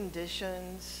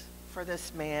 preconditions for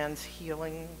this man's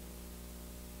healing?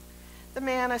 The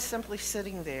man is simply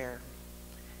sitting there,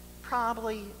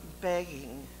 probably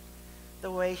begging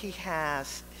the way he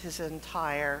has his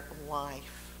entire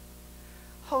life,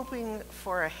 hoping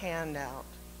for a handout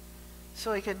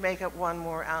so he could make it one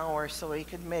more hour, so he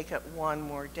could make it one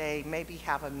more day, maybe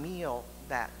have a meal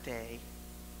that day.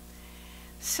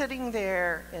 Sitting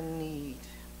there in need.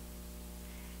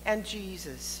 And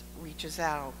Jesus reaches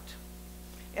out,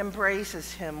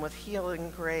 embraces him with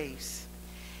healing grace,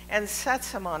 and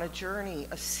sets him on a journey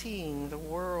of seeing the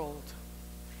world.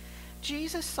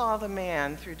 Jesus saw the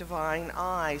man through divine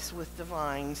eyes with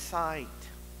divine sight.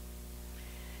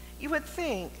 You would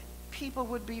think people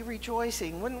would be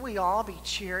rejoicing. Wouldn't we all be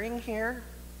cheering here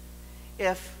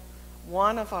if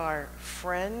one of our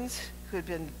friends who had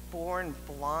been born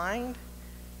blind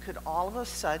could all of a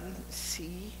sudden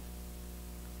see?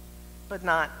 But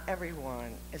not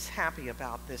everyone is happy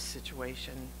about this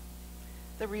situation.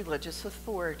 The religious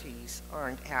authorities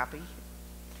aren't happy.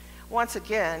 Once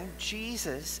again,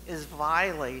 Jesus is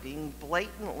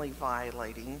blatantly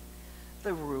violating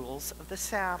the rules of the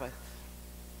Sabbath.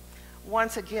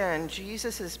 Once again,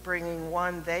 Jesus is bringing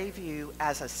one they view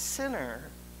as a sinner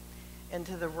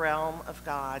into the realm of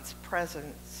God's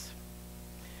presence.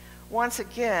 Once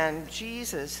again,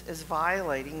 Jesus is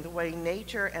violating the way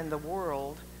nature and the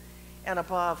world, and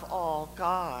above all,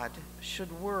 God,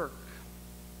 should work.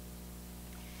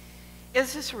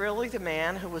 Is this really the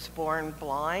man who was born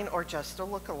blind or just a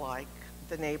look-alike?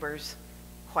 The neighbors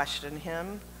question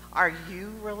him. Are you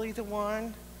really the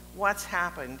one? What's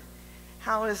happened?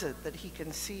 How is it that he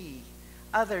can see?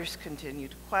 Others continue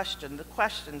to question. The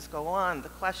questions go on. The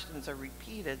questions are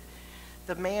repeated.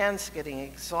 The man's getting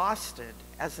exhausted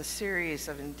as a series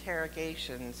of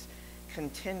interrogations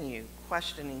continue,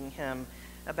 questioning him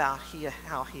about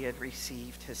how he had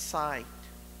received his sight.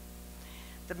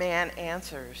 The man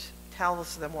answers,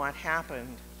 tells them what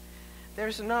happened.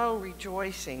 There's no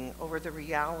rejoicing over the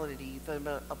reality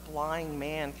that a blind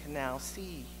man can now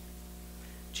see.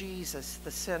 Jesus, the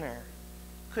sinner,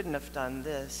 couldn't have done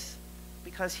this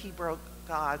because he broke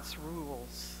God's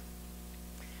rules.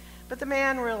 But the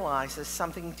man realizes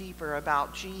something deeper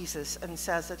about Jesus and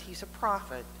says that he's a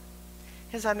prophet.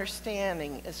 His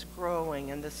understanding is growing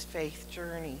in this faith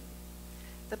journey.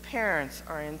 The parents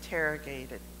are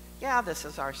interrogated. Yeah, this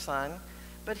is our son,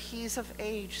 but he's of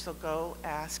age, so go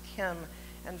ask him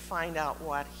and find out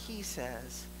what he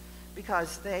says,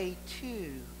 because they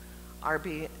too are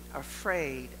being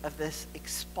afraid of this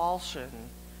expulsion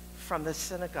from the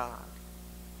synagogue.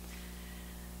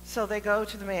 So they go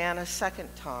to the man a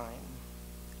second time,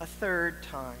 a third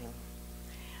time.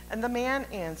 And the man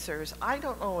answers, I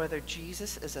don't know whether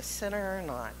Jesus is a sinner or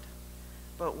not,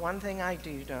 but one thing I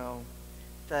do know,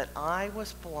 that I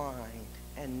was blind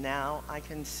and now I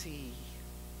can see.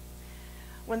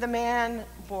 When the man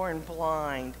born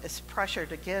blind is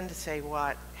pressured again to say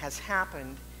what has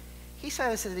happened, he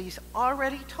says that he's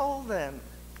already told them.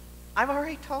 I've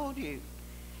already told you.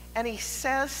 And he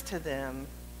says to them,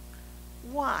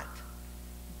 what?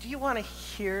 Do you want to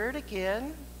hear it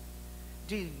again?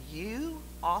 Do you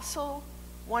also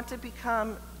want to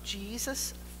become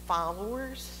Jesus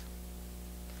followers?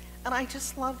 And I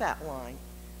just love that line.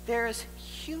 There is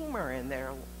humor in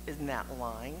that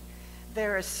line.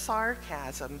 There is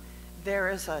sarcasm. There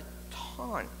is a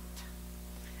taunt.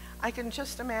 I can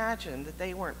just imagine that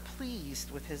they weren't pleased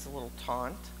with his little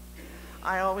taunt.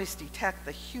 I always detect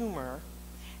the humor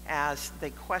as they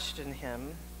question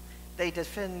him. They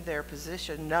defend their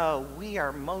position. No, we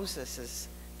are Moses'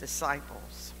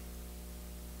 disciples.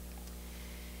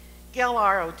 Gail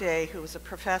R. O'Day, who was a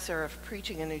professor of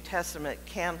preaching and New Testament at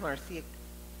Candler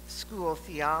School of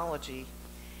Theology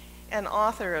and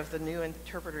author of the New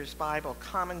Interpreter's Bible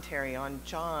commentary on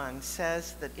John,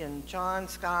 says that in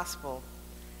John's gospel,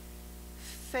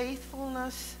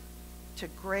 faithfulness to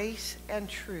grace and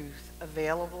truth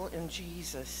available in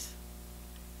Jesus,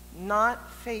 not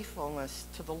faithfulness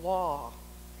to the law,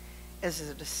 is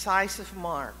a decisive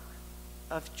mark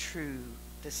of true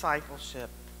discipleship.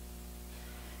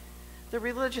 The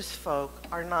religious folk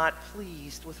are not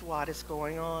pleased with what is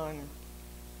going on.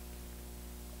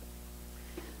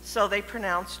 So they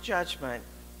pronounce judgment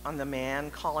on the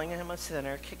man, calling him a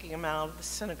sinner, kicking him out of the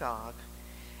synagogue.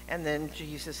 And then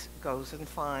Jesus goes and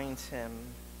finds him.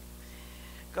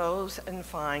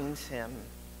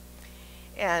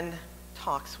 And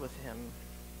talks with him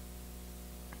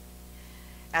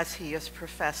as he is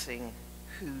professing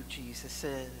who Jesus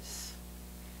is.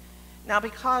 Now,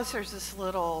 because there's this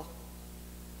little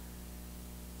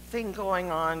thing going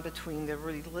on between the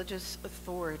religious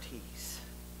authorities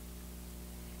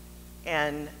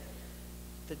and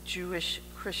the Jewish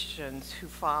Christians who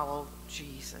follow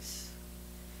Jesus,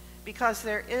 because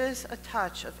there is a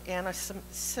touch of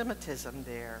anti-Semitism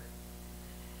there,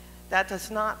 that does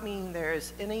not mean there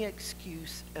is any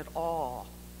excuse at all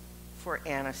for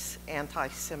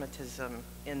anti-Semitism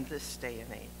in this day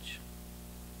and age.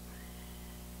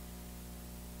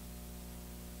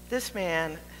 This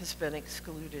man has been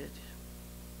excluded.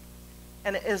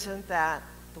 And isn't that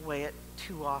the way it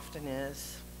too often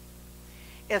is?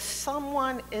 If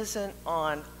someone isn't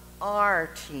on our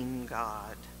team,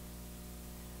 God,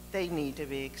 they need to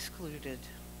be excluded.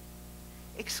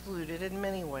 Excluded in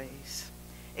many ways.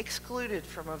 Excluded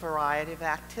from a variety of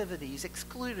activities,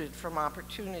 excluded from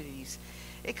opportunities,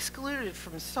 excluded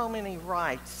from so many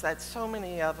rights that so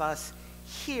many of us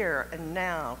here and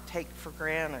now take for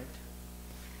granted.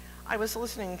 I was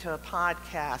listening to a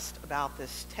podcast about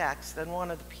this text, and one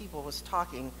of the people was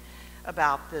talking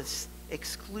about this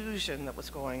exclusion that was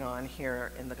going on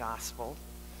here in the gospel.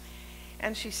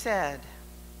 And she said,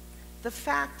 the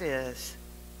fact is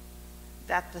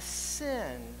that the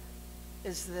sin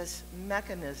is this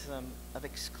mechanism of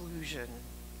exclusion.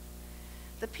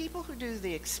 The people who do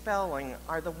the expelling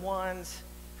are the ones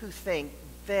who think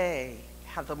they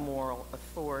have the moral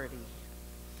authority,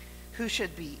 who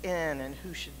should be in and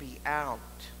who should be out.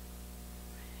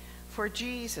 For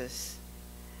Jesus,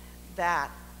 that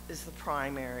is the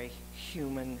primary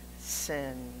human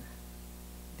sin,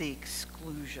 the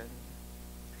exclusion.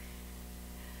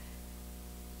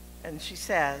 And she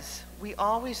says, we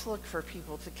always look for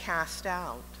people to cast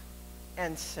out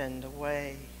and send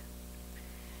away.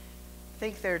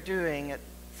 Think they're doing it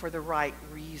for the right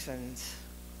reasons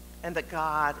and that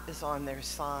God is on their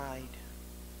side.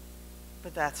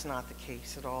 But that's not the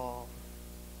case at all.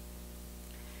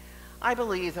 I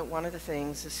believe that one of the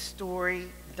things this story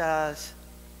does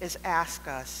is ask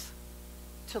us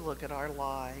to look at our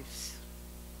lives,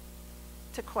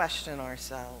 to question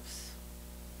ourselves,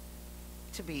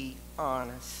 to be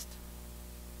honest.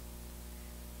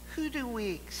 Who do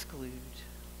we exclude?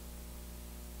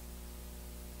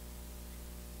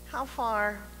 How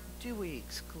far do we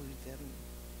exclude them?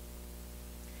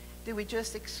 Do we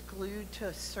just exclude to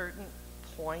a certain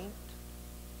point?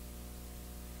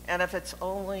 And if it's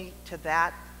only to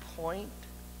that point,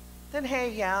 then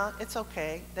hey, yeah, it's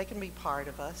okay. They can be part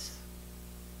of us.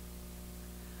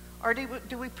 Or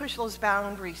do we push those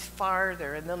boundaries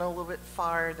farther and then a little bit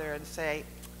farther and say,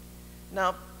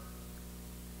 nope,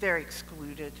 they're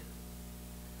excluded.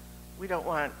 We don't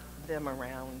want them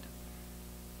around.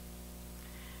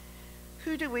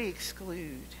 Who do we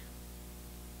exclude?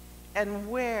 And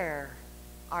where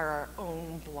are our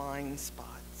own blind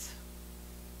spots?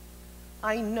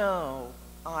 I know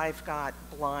I've got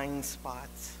blind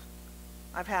spots.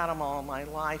 I've had them all my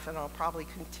life, and I'll probably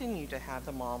continue to have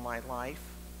them all my life.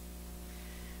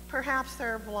 Perhaps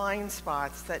there are blind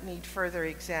spots that need further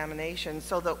examination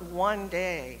so that one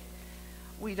day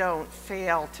we don't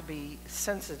fail to be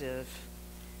sensitive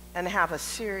and have a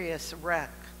serious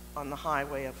wreck on the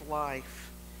highway of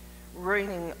life,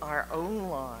 ruining our own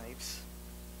lives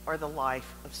or the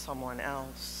life of someone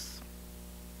else.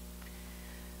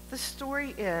 The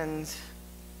story ends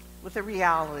with the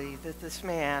reality that this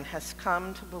man has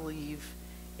come to believe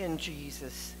in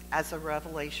Jesus as a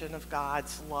revelation of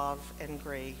God's love and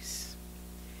grace.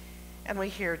 And we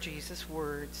hear Jesus'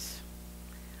 words,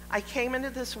 I came into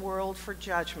this world for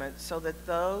judgment so that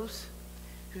those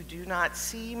who do not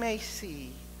see may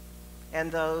see,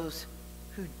 and those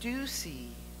who do see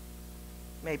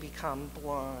may become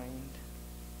blind.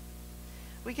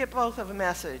 We get both of a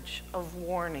message of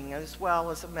warning as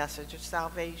well as a message of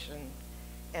salvation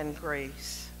and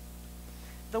grace.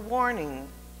 The warning,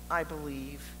 I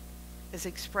believe, is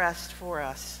expressed for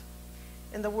us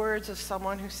in the words of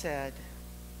someone who said,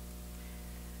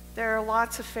 there are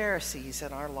lots of Pharisees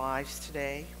in our lives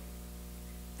today.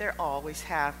 There always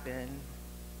have been.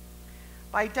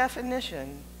 By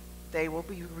definition, they will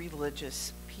be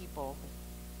religious people.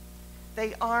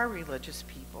 They are religious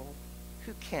people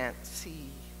who can't see.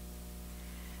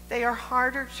 They are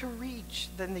harder to reach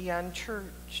than the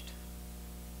unchurched.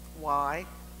 Why?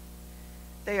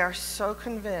 They are so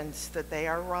convinced that they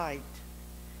are right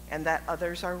and that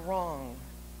others are wrong.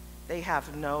 They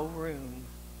have no room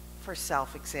for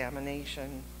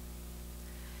self-examination.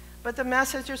 But the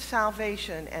message of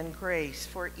salvation and grace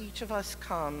for each of us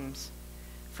comes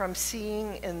from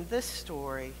seeing in this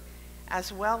story,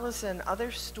 as well as in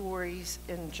other stories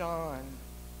in John,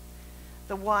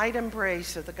 the wide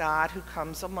embrace of the God who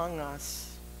comes among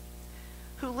us,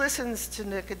 who listens to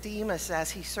Nicodemus as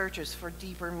he searches for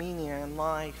deeper meaning in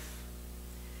life,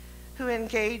 who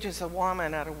engages a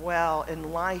woman at a well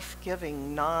in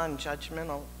life-giving,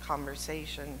 non-judgmental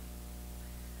conversation,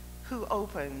 who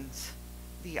opens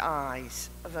the eyes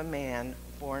of a man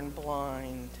born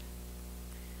blind.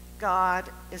 God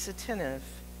is attentive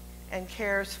and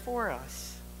cares for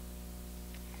us,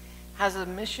 has a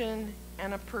mission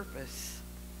and a purpose,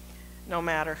 no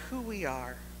matter who we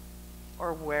are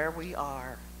or where we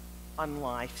are on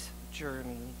life's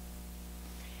journey.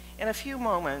 In a few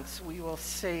moments, we will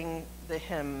sing the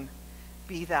hymn,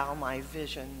 Be Thou My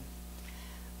Vision.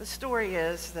 The story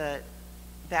is that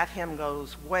hymn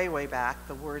goes way, way back,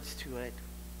 the words to it.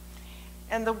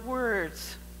 And the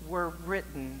words were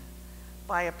written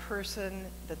by a person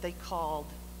that they called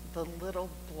the little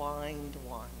blind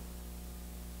one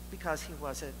because he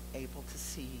wasn't able to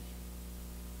see.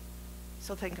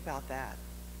 So think about that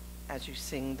as you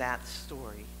sing that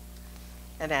story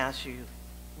and as you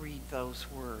read those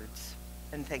words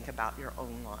and think about your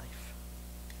own life.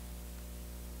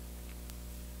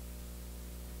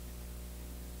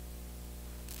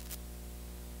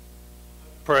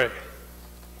 Pray.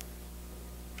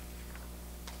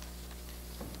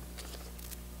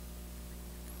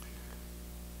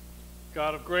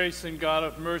 God of grace and God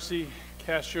of mercy,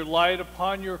 cast your light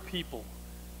upon your people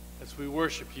as we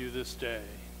worship you this day.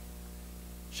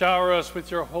 Shower us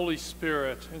with your Holy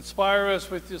Spirit, inspire us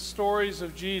with the stories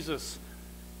of Jesus,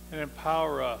 and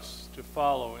empower us to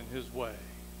follow in his way.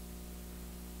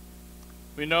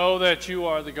 We know that you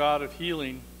are the God of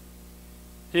healing.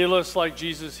 Heal us like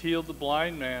Jesus healed the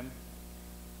blind man.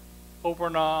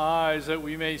 Open our eyes that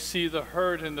we may see the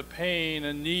hurt and the pain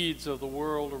and needs of the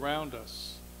world around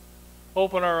us.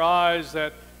 Open our eyes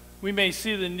that we may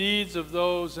see the needs of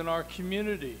those in our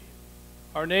community,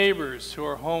 our neighbors who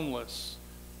are homeless,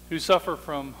 who suffer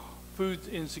from food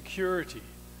insecurity,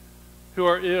 who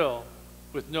are ill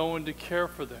with no one to care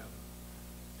for them,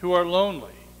 who are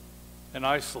lonely and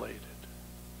isolated.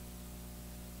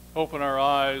 Open our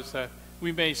eyes that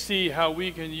we may see how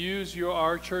we can use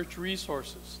our church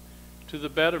resources to the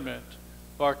betterment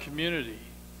of our community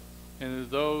and of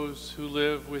those who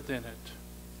live within it.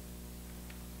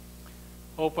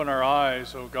 Open our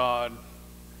eyes, O God,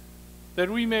 that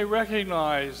we may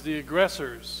recognize the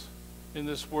aggressors in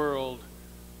this world,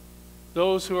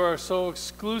 those who are so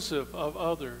exclusive of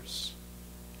others,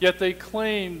 yet they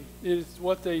claim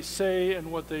what they say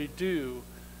and what they do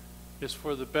is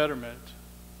for the betterment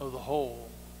of the whole.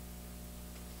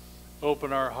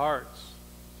 Open our hearts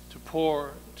to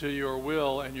pour to your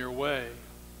will and your way.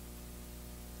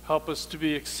 Help us to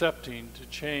be accepting to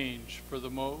change, for the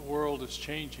world is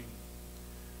changing.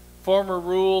 Former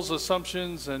rules,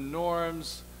 assumptions, and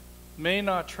norms may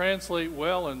not translate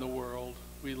well in the world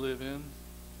we live in.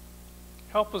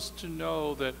 Help us to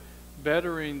know that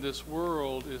bettering this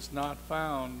world is not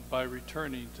found by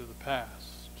returning to the past.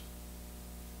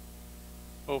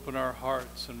 Open our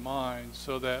hearts and minds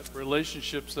so that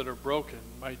relationships that are broken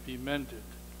might be mended.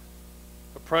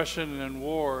 Oppression and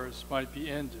wars might be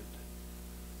ended.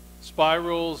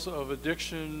 Spirals of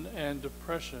addiction and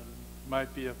depression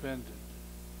might be upended.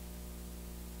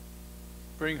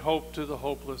 Bring hope to the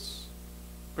hopeless.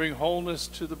 Bring wholeness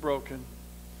to the broken.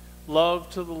 Love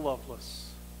to the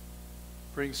loveless.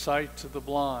 Bring sight to the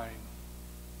blind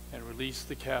and release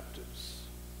the captives.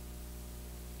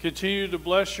 Continue to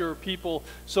bless your people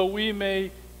so we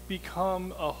may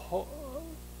become a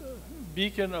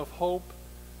beacon of hope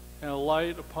and a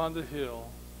light upon the hill,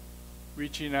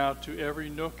 reaching out to every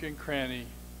nook and cranny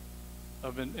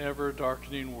of an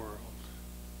ever-darkening world.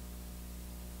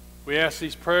 We ask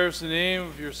these prayers in the name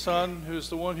of your Son, who is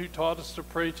the one who taught us to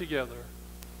pray together.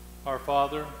 Our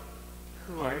Father,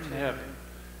 who art in heaven,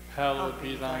 hallowed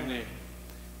be thy name.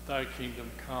 Thy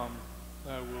kingdom come,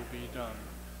 thy will be done,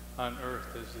 on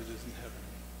earth as it is in heaven.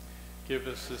 Give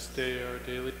us this day our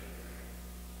daily.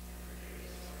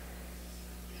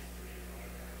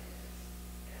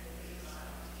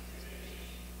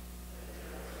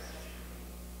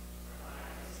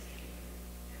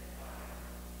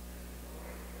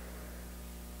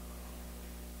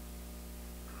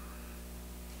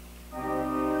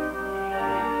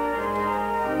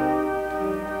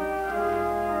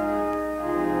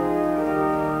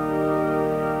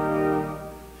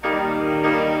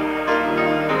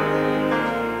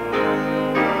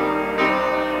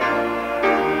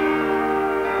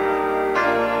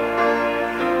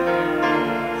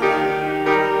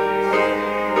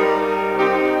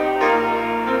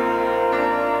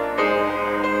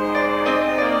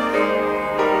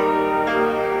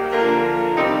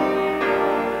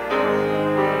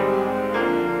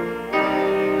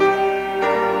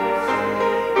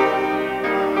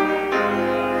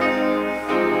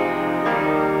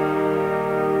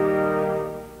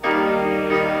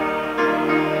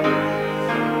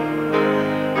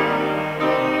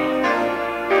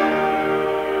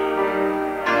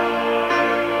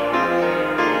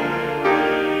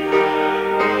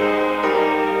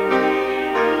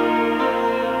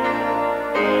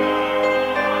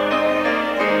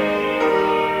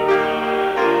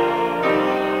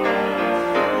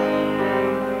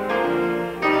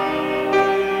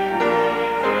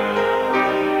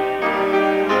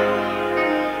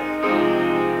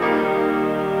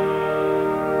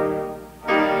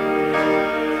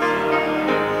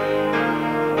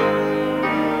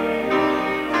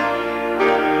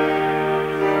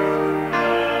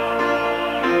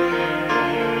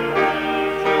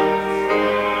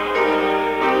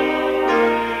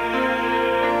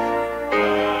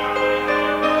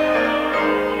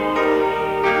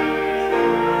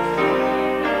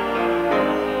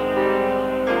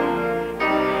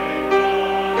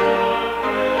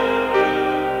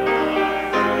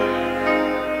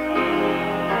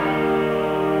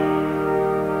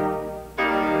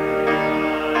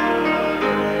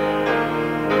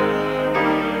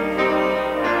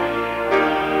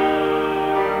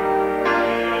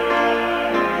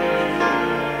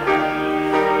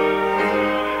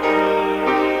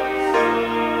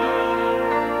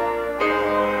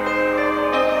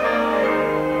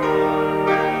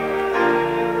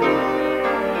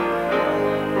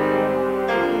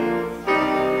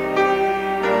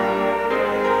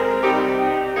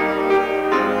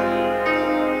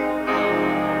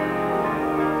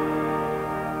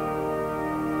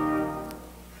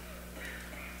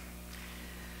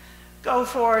 Go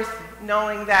forth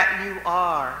knowing that you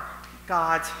are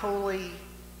God's holy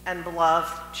and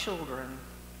beloved children,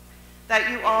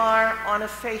 that you are on a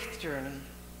faith journey,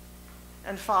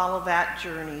 and follow that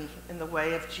journey in the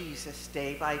way of Jesus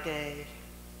day by day.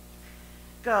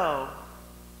 Go,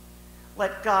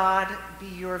 let God be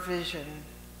your vision.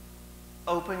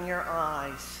 Open your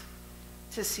eyes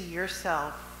to see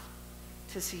yourself,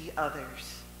 to see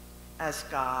others as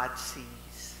God sees.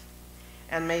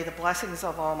 And may the blessings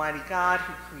of Almighty God,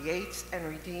 who creates and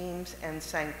redeems and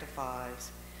sanctifies,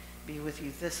 be with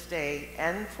you this day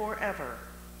and forever.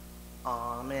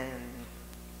 Amen.